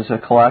Assembly was a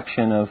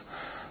collection of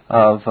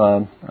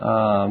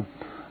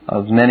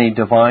many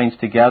divines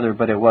together,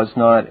 but it was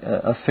not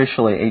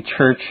officially a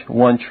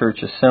one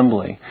church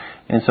assembly.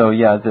 And so,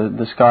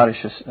 the Scottish,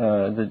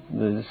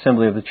 the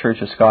Assembly of the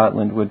Church of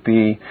Scotland would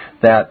be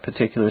that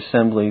particular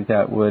assembly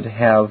that would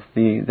have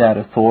that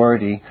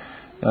authority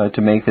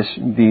to make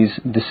these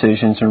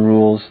decisions and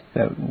rules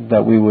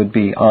that we would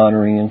be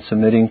honoring and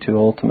submitting to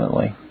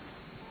ultimately.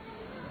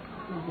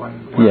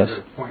 One yes.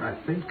 Other point, I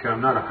think I'm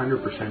not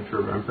 100%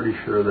 sure, but I'm pretty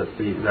sure that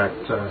that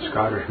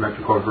Scottish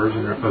Metrical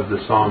version of the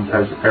Psalms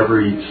has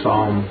every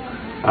psalm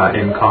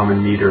in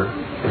common meter.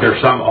 There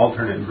are some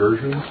alternate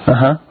versions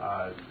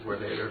where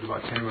there's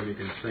about 10 of them you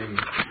can sing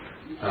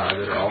that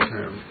are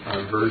alternate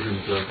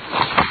versions of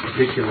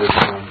particular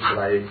psalms, but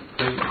I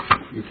think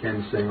you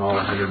can sing all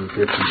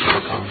 150 in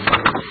common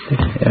meter.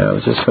 Yeah, I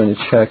was just going to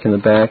check in the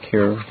back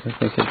here. I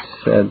think it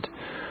said.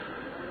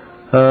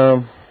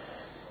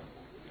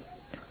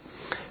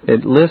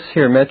 It lists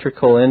here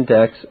metrical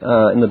index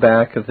in the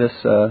back of this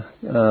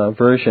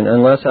version.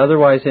 Unless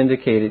otherwise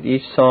indicated,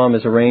 each psalm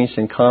is arranged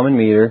in common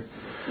meter.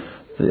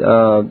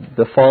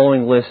 The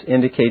following list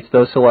indicates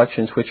those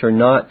selections which are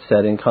not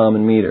set in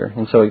common meter.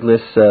 And so it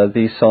lists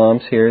these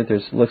psalms here.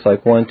 Looks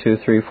like 1, 2,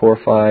 3, 4,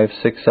 5,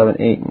 6, 7,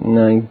 8,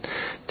 9,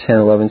 10,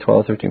 11,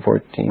 12, 13,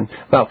 14.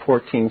 About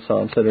 14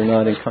 psalms that are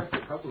not in common.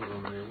 A couple of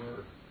them they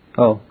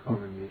were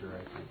common meter, I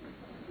think.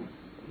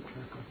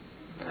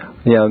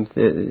 Yeah,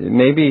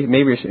 maybe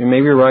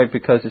you're right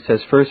because it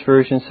says first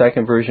version,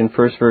 second version,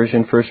 first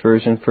version, first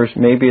version, first.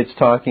 Maybe it's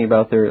talking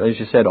about their, as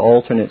you said,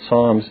 alternate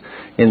psalms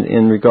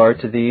in regard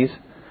to these,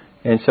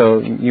 and so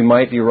you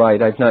might be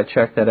right. I've not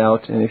checked that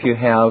out, and if you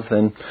have,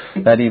 then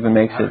that even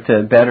makes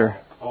it better.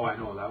 Oh, I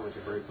know, that was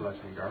a great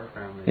blessing to our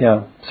family.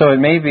 Yeah, so it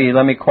may be.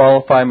 Let me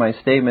qualify my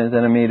statement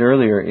that I made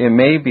earlier. It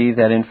may be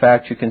that in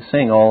fact you can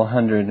sing all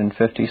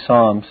 150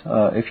 psalms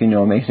if you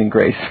know Amazing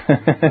Grace.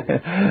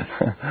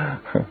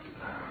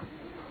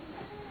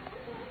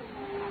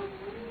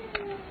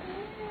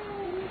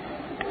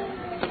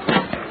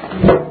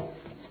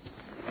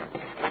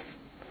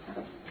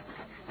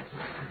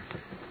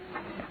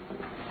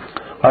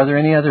 Are there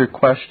any other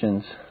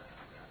questions?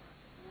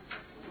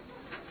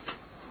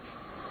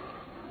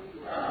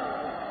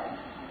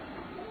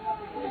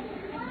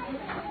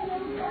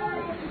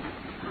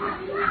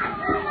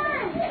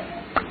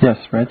 Yes,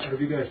 Rich?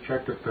 Have you guys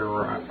checked if there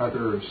were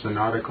other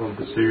synodical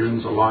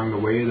decisions along the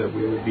way that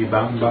we would be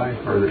bound by,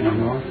 or that you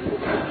know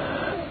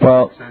of?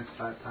 Well, Since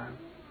that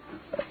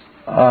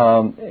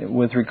time?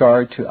 With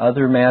regard to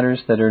other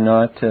matters that are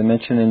not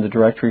mentioned in the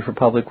Directory for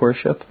Public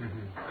Worship?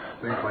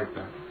 Mm-hmm. Things like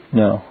that.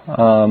 No.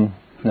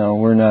 No,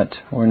 we're not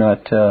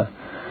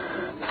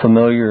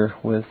familiar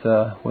with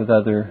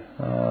other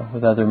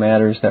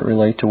matters that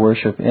relate to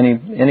worship.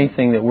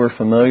 Anything that we're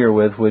familiar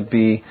with would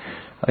be,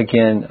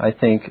 again, I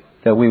think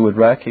that we would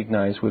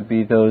recognize would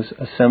be those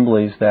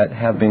assemblies that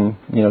have been,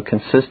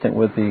 consistent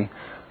with the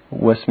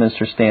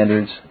Westminster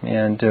Standards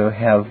and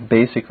have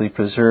basically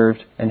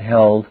preserved and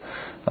held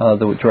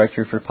the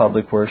Directory for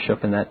Public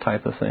Worship and that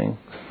type of thing.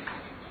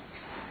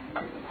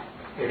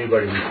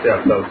 Anybody who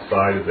steps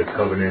outside of the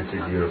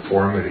covenanted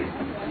uniformity,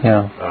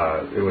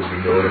 it would be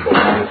notable.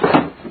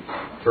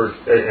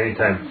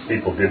 Anytime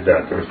people did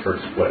that, there was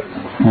church splits,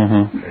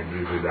 and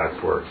usually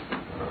that's where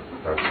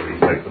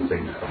these types of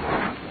things come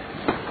up.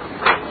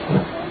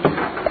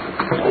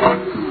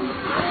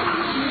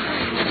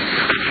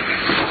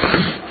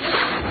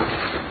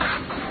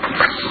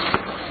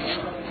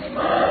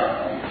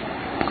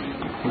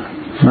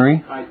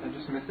 Marie? I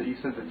just missed that you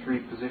said the three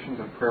positions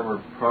of prayer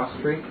were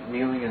prostrate,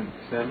 kneeling, and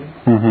standing.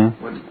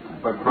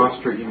 By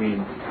prostrate you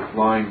mean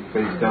lying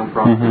face down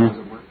prostrate, as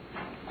it were?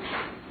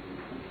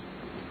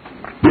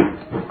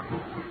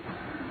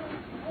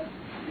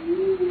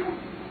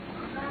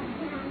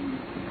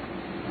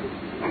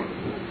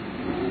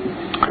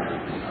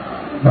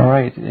 All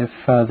right. If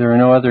there are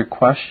no other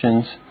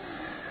questions,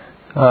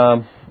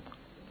 I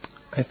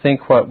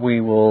think what we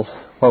will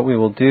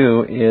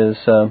do is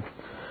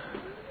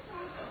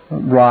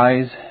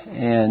rise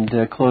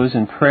and close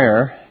in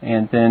prayer,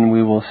 and then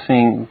we will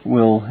sing.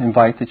 We'll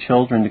invite the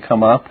children to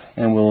come up,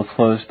 and we'll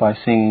close by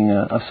singing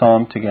a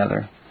psalm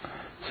together.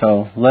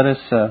 So let us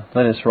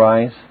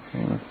rise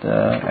and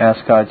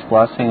ask God's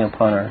blessing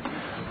upon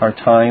our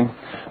time.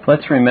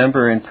 Let's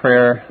remember in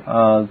prayer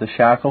the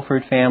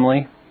Shackelford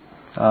family.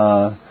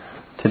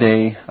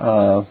 Today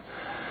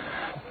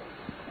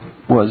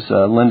was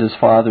Linda's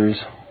father's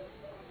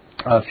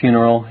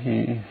funeral.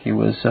 He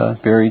was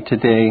buried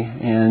today,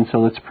 and so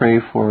let's pray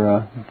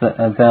for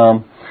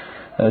them.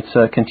 Let's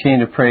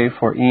continue to pray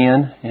for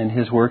Ian and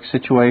his work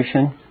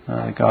situation.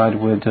 God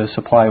would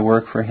supply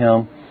work for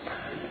him,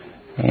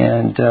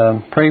 and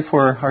pray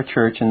for our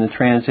church and the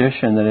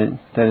transition that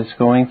it's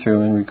going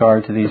through in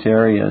regard to these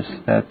areas.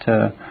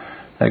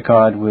 That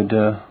God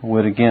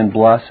would again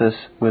bless us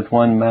with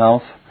one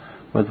mouth,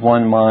 with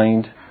one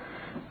mind,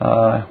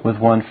 with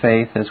one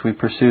faith as we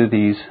pursue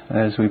these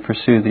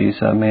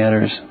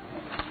matters.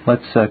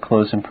 Let's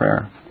close in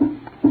prayer.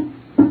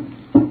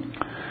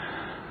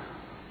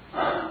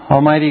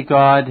 Almighty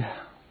God,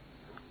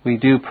 we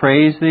do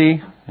praise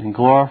Thee and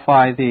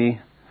glorify Thee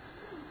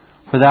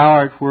For Thou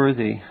art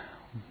worthy.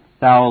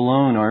 Thou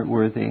alone art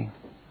worthy.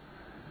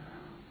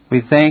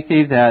 We thank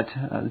Thee that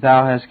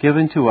Thou hast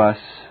given to us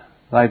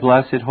Thy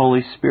blessed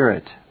Holy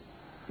Spirit.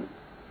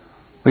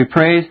 We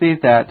praise Thee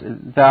that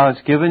Thou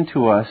hast given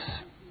to us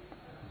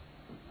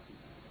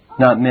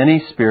not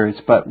many spirits,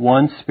 but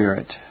one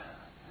Spirit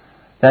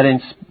that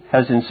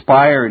has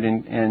inspired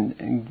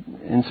and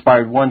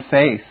inspired one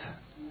faith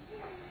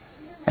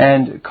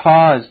and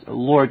caused,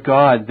 Lord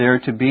God, there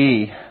to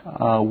be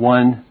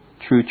one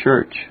true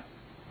church.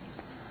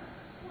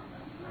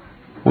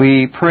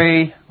 We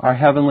pray, our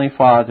Heavenly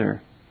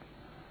Father,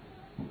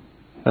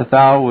 that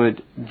Thou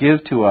would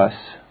give to us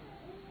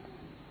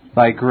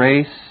Thy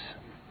grace,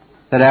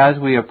 that as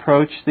we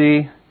approach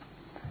Thee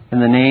in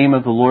the name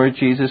of the Lord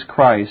Jesus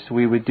Christ,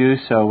 we would do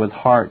so with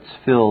hearts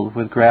filled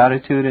with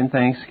gratitude and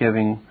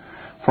thanksgiving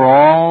for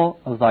all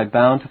of Thy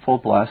bountiful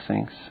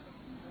blessings.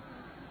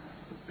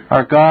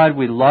 Our God,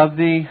 we love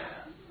Thee,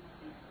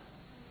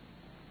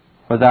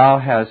 for Thou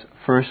hast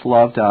first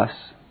loved us,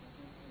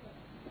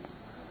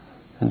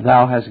 and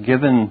Thou hast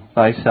given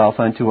Thyself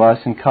unto us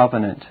in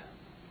covenant.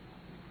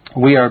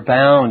 We are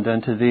bound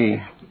unto Thee.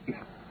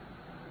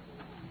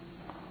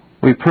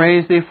 We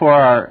praise Thee for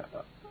our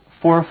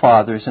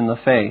forefathers in the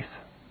faith,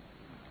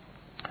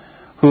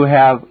 who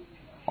have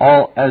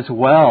all as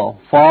well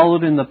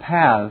followed in the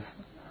path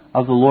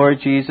of the Lord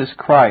Jesus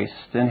Christ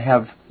and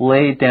have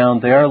laid down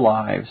their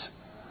lives,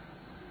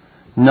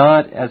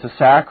 not as a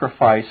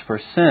sacrifice for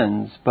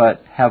sins,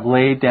 but have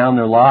laid down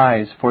their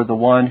lives for the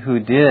one who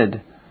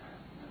did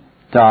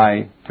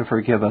die to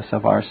forgive us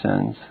of our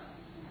sins.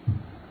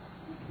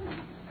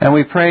 And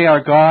we pray,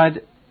 our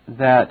God,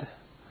 that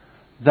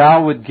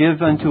Thou would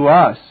give unto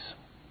us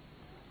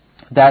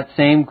that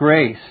same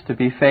grace to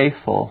be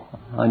faithful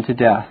unto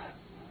death.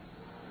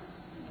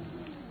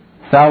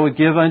 Thou would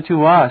give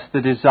unto us the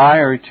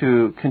desire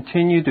to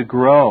continue to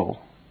grow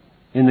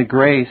in the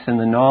grace and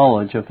the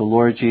knowledge of the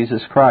Lord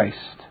Jesus Christ.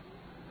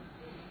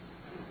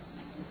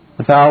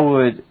 Thou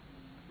would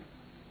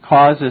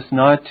cause us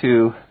not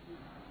to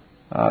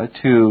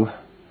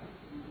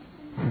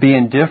be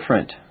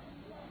indifferent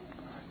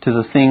to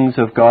the things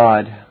of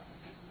God,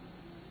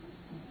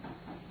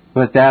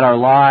 but that our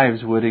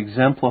lives would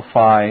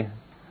exemplify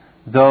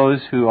those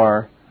who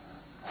are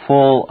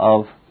full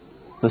of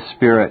the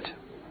Spirit.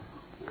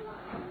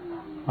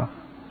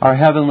 Our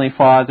Heavenly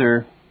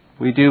Father,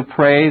 we do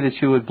pray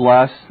that You would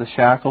bless the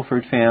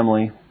Shackelford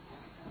family.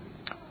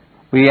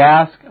 We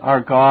ask,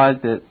 our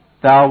God, that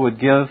Thou would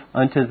give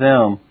unto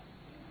them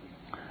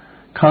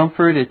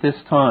comfort at this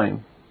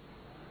time,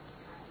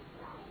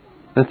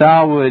 that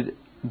Thou would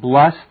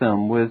bless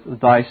them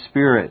with Thy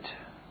Spirit.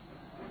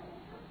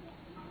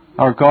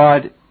 Our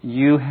God,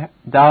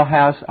 Thou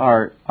hast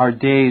our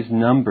days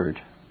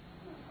numbered.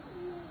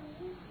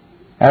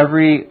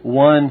 Every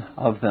one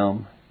of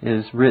them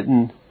is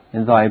written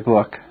in Thy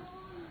book.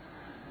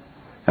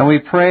 And we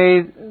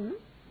pray,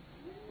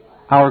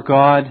 our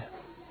God,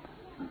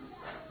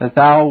 that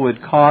Thou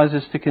would cause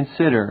us to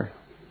consider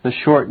the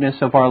shortness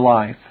of our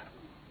life,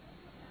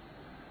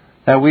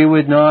 that we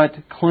would not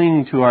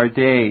cling to our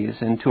days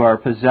and to our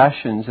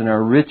possessions and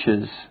our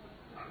riches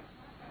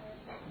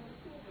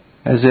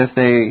as if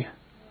they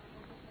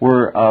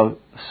were of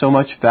so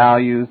much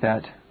value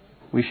that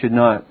we should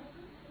not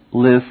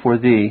live for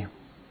Thee,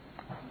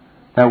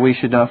 that we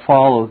should not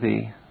follow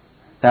Thee,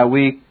 that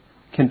we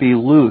can be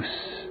loose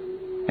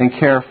and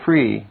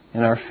carefree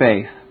in our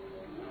faith.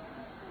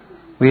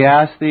 We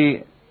ask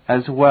Thee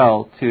as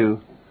well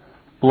to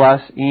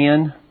bless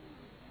Ian.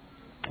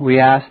 We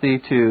ask Thee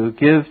to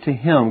give to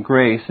him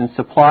grace and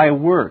supply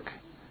work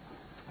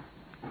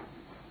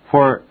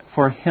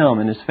for him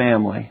and his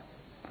family.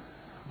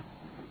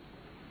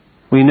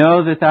 We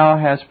know that Thou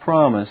hast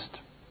promised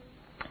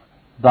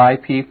Thy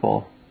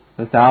people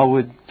that Thou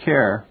would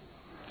care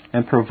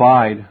and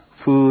provide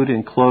food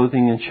and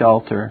clothing and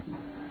shelter.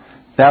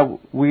 That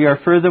we are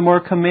furthermore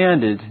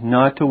commanded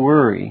not to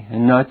worry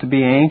and not to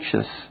be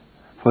anxious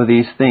for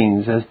these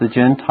things as the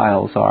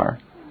Gentiles are,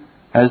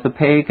 as the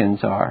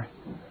pagans are.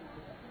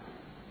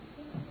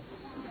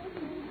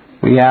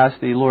 We ask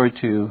Thee, Lord,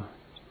 to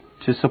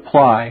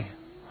supply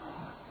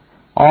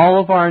all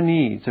of our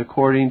needs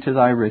according to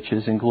Thy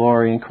riches and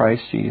glory in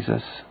Christ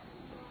Jesus.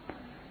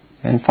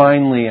 And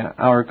finally,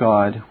 our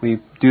God, we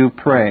do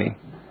pray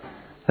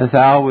that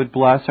Thou would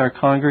bless our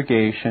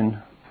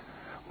congregation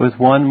with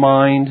one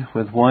mind,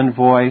 with one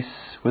voice,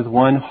 with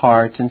one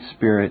heart and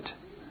spirit,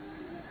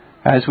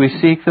 as we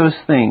seek those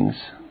things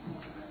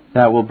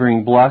that will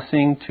bring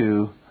blessing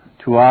to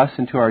us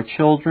and to our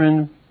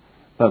children,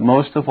 but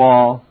most of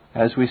all,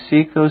 as we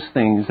seek those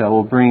things that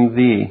will bring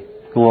Thee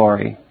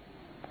glory.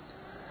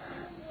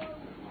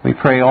 We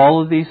pray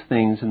all of these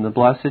things in the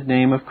blessed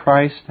name of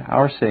Christ,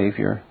 our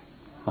Savior.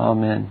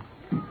 Amen.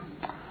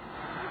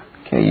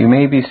 Okay, you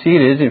may be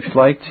seated. If you'd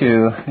like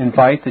to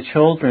invite the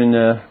children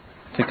to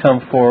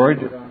come forward.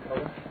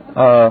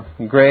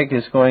 Greg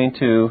is going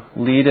to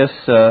lead us,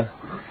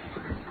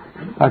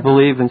 I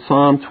believe, in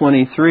Psalm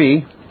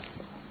 23.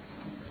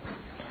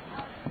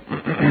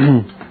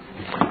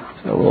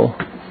 So we'll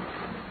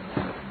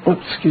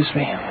Oops, excuse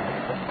me. Sit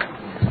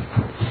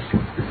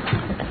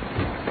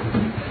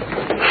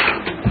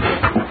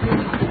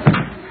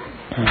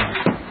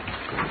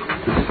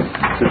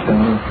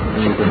down.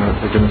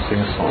 We're gonna sing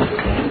a song.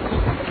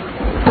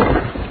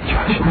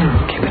 Josh,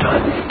 keep it on.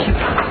 Keep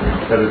it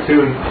on. Now the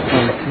tune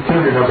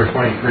number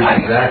 23 is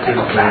exactly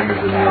the same as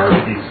in the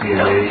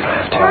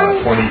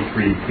RPCA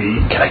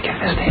 23B. Can I get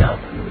this down?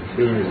 The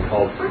tune is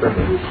called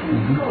Criminal.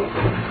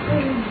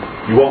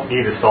 You won't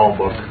need a psalm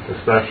book,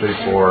 especially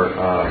for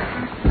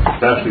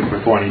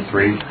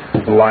 23.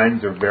 The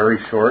lines are very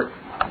short.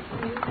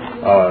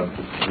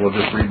 We'll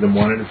just read them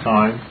one at a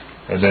time,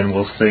 and then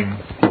we'll sing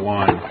the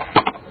line.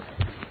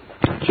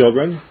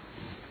 Children,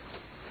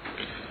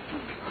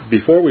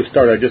 before we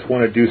start, I just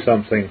want to do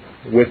something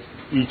with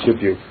each of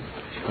you.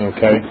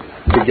 Okay?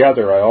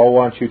 Together, I all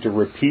want you to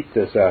repeat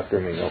this after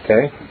me.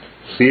 Okay?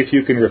 See if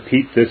you can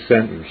repeat this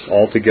sentence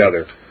all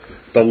together.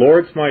 The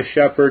Lord's my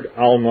shepherd,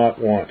 I'll not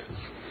want.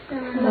 The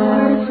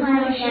Lord's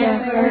my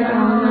shepherd,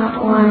 I'll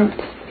not want.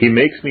 He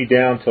makes me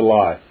down to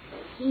lie.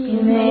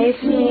 He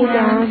makes me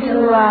down to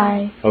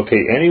lie.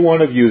 Okay, any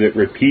one of you that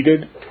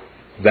repeated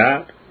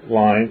that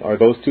line, or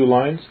those two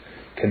lines,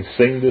 can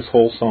sing this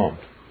whole psalm.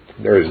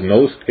 There is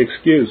no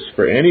excuse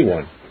for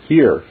anyone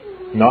here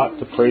not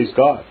to praise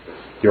God.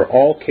 You're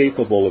all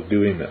capable of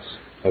doing this.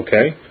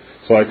 Okay?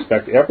 So I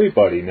expect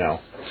everybody now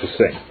to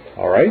sing.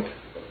 Alright?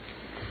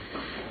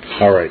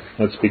 Alright,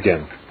 let's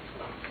begin.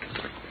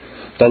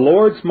 The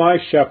Lord's my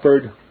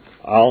shepherd,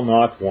 I'll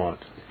not want.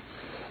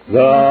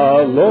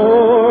 The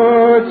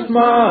Lord's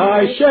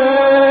my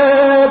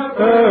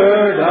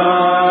shepherd,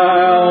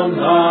 I'll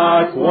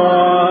not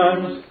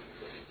want.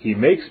 He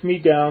makes me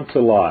down to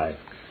lie.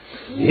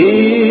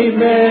 He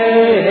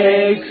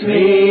makes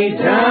me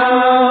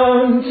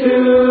down to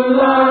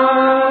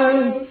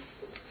lie.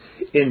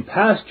 In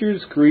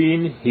pastures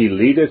green he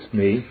leadeth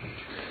me.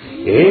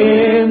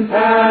 In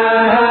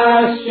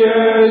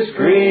pastures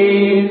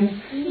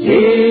green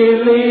he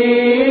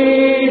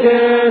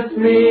leadeth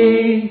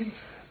me.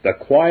 The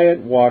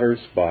quiet waters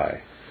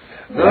by.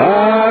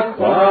 The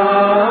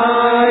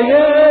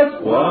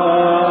quiet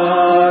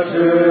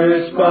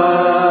waters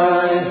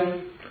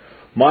by.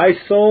 My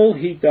soul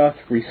he doth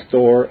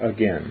restore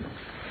again.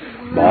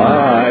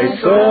 My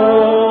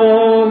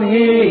soul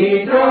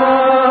he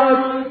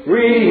doth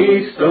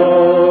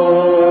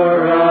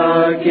restore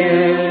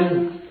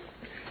again.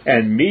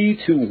 And me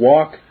to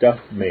walk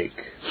doth make.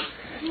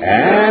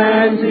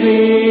 And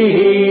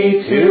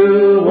me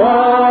to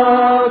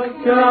walk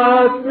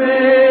doth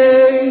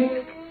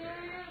make.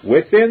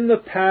 Within the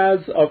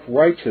paths of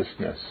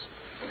righteousness.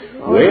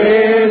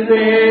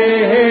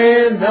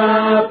 Within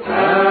the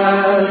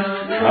paths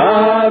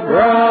of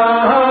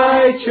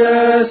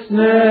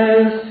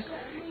righteousness,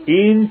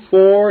 e'en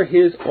for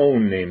his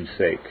own name's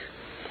sake.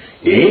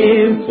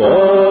 E'en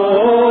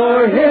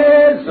for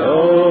his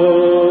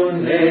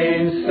own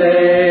name's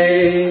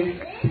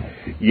sake.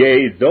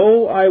 Yea,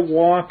 though I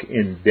walk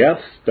in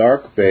death's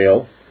dark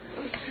vale.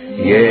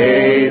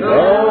 Yea,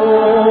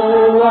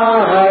 though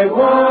I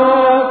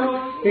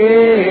walk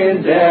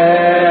in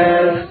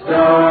death's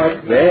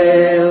dark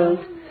vale.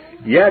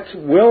 Yet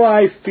will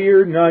I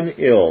fear none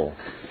ill.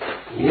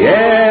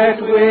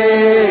 Yet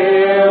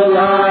will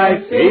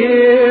I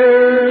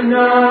fear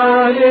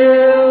none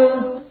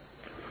ill.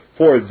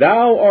 For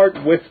thou art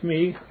with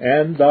me,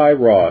 and thy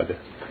rod.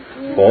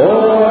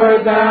 For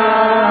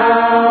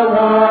thou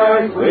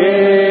art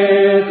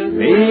with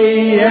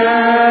me,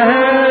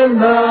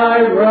 and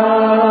thy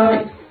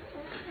rod.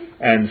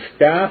 And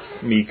staff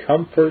me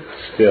comfort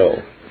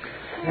still.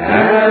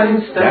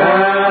 And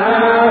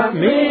staff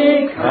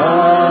me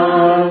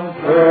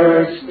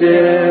comfort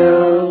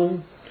still.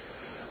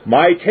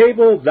 My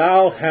table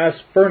thou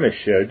hast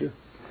furnished.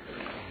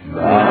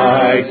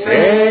 My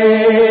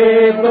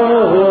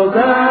table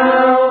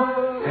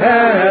thou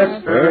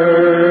hast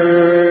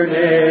furnished.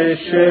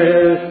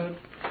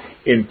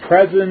 In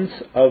presence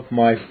of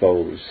my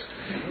foes.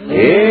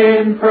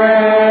 In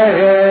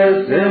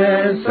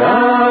presence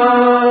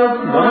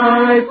of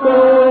my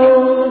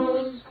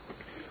foes.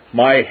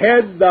 My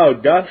head thou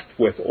dost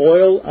with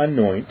oil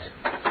anoint.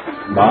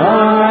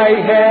 My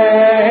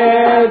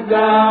head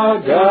thou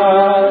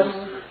dost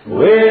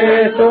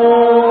with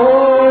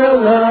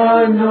oil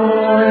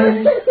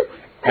anoint.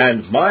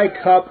 And my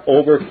cup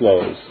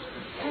overflows.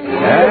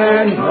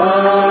 And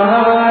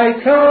my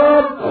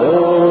cup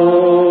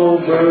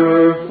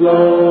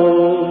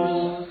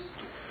overflows.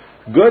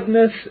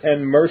 Goodness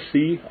and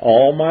mercy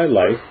all my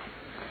life.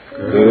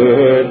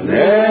 Goodness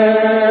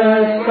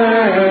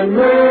and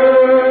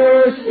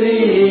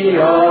mercy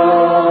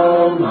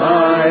all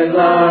my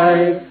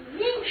life.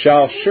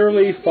 Shall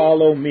surely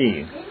follow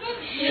me.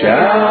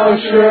 Shall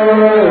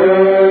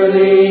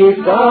surely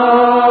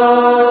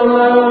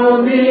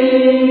follow me.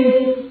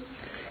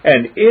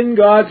 And in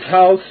God's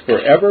house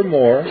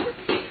forevermore.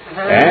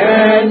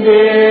 And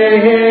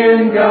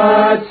in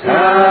God's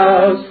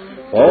house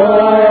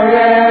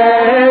forevermore.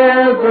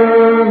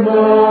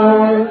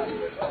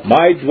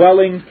 My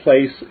dwelling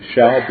place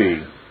shall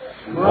be.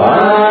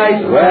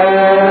 my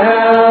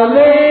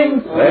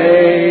dwelling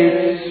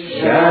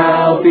place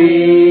shall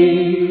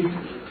be.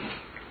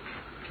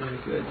 Very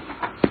good.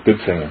 Good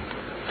singing.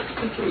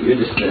 Okay, you're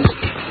dismissed.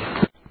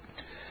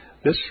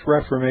 This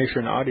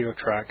Reformation audio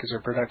track is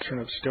a production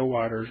of Still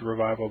Waters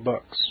Revival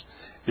Books.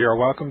 You are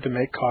welcome to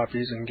make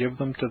copies and give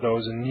them to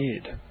those in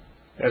need.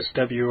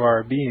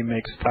 SWRB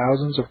makes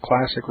thousands of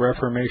classic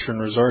Reformation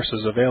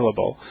resources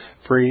available,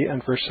 free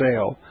and for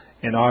sale,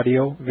 in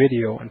audio,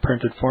 video, and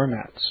printed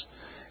formats.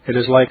 It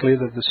is likely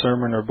that the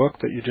sermon or book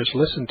that you just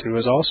listened to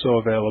is also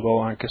available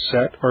on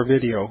cassette or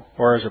video,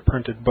 or as a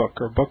printed book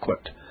or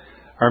booklet.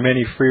 Our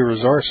many free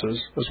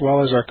resources, as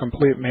well as our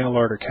complete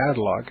mail-order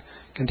catalog,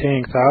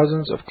 containing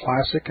thousands of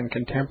classic and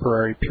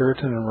contemporary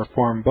Puritan and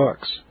Reformed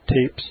books,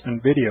 tapes,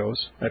 and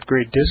videos at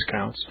great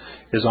discounts,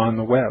 is on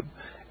the web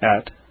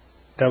at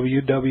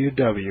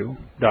www.swrb.com.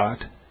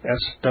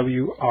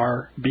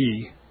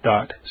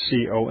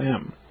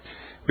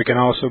 We can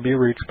also be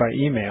reached by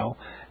email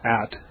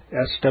at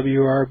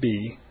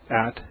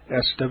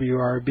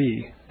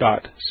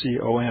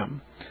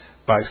swrb@swrb.com,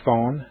 by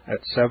phone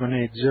at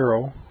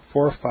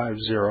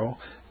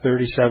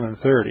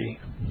 780-450-3730,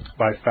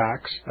 by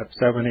fax at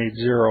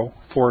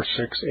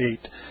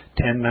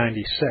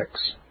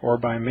 780-468-1096, or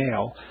by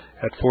mail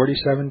at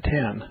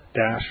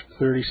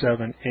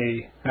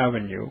 4710-37A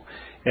Avenue,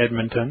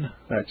 Edmonton,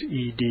 that's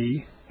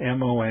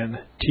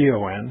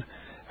Edmonton,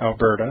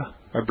 Alberta,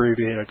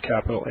 abbreviated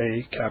capital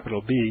A,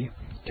 capital B,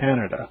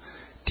 Canada,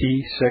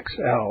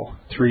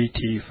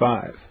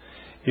 T6L3T5.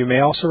 You may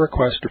also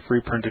request a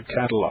free printed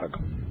catalog.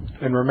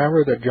 And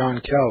remember that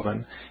John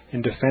Calvin,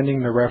 in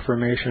defending the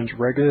Reformation's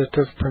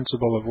regulative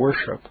principle of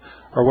worship,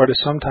 or what is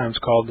sometimes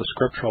called the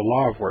scriptural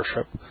law of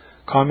worship,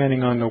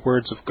 commenting on the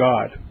words of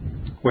God,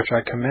 which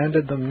I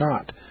commanded them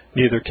not,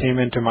 neither came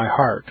into my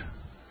heart,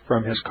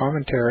 from his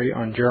commentary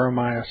on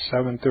Jeremiah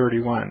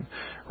 7:31,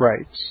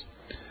 writes,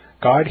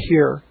 God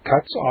here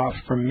cuts off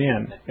from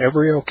men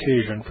every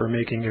occasion for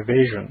making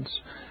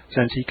evasions,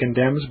 since he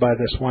condemns by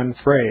this one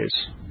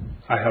phrase,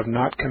 I have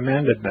not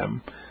commanded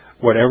them,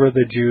 whatever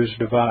the Jews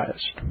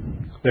devised.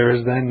 There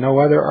is then no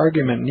other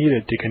argument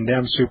needed to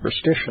condemn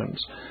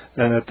superstitions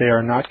than that they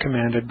are not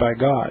commanded by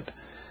God.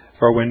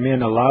 For when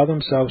men allow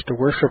themselves to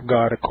worship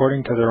God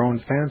according to their own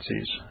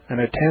fancies,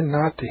 and attend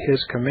not to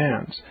his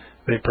commands,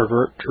 they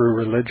pervert true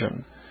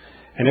religion.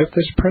 And if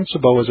this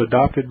principle was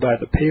adopted by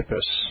the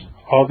papists,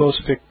 all those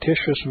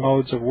fictitious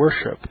modes of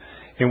worship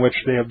in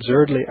which they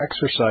absurdly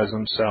exercise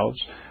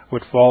themselves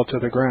would fall to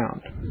the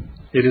ground.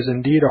 It is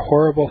indeed a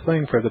horrible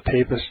thing for the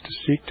papists to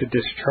seek to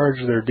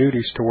discharge their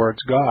duties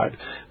towards God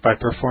by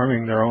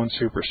performing their own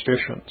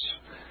superstitions.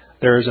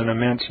 There is an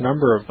immense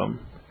number of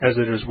them, as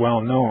it is well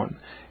known,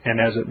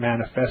 and as it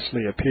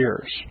manifestly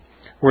appears.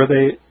 Were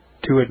they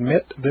to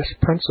admit this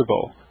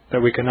principle,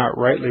 that we cannot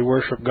rightly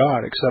worship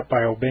God except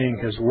by obeying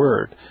his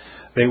word,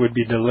 they would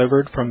be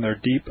delivered from their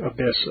deep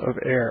abyss of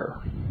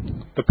error.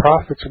 The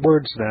prophet's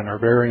words, then, are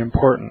very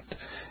important,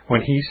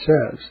 when he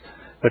says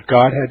that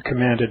God had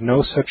commanded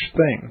no such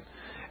thing,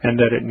 and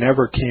that it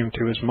never came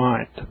to his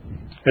mind,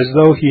 as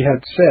though he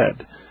had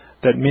said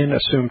that men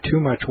assume too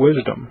much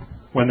wisdom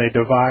when they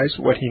devise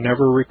what he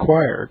never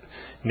required,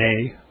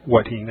 nay,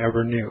 what he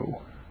never knew.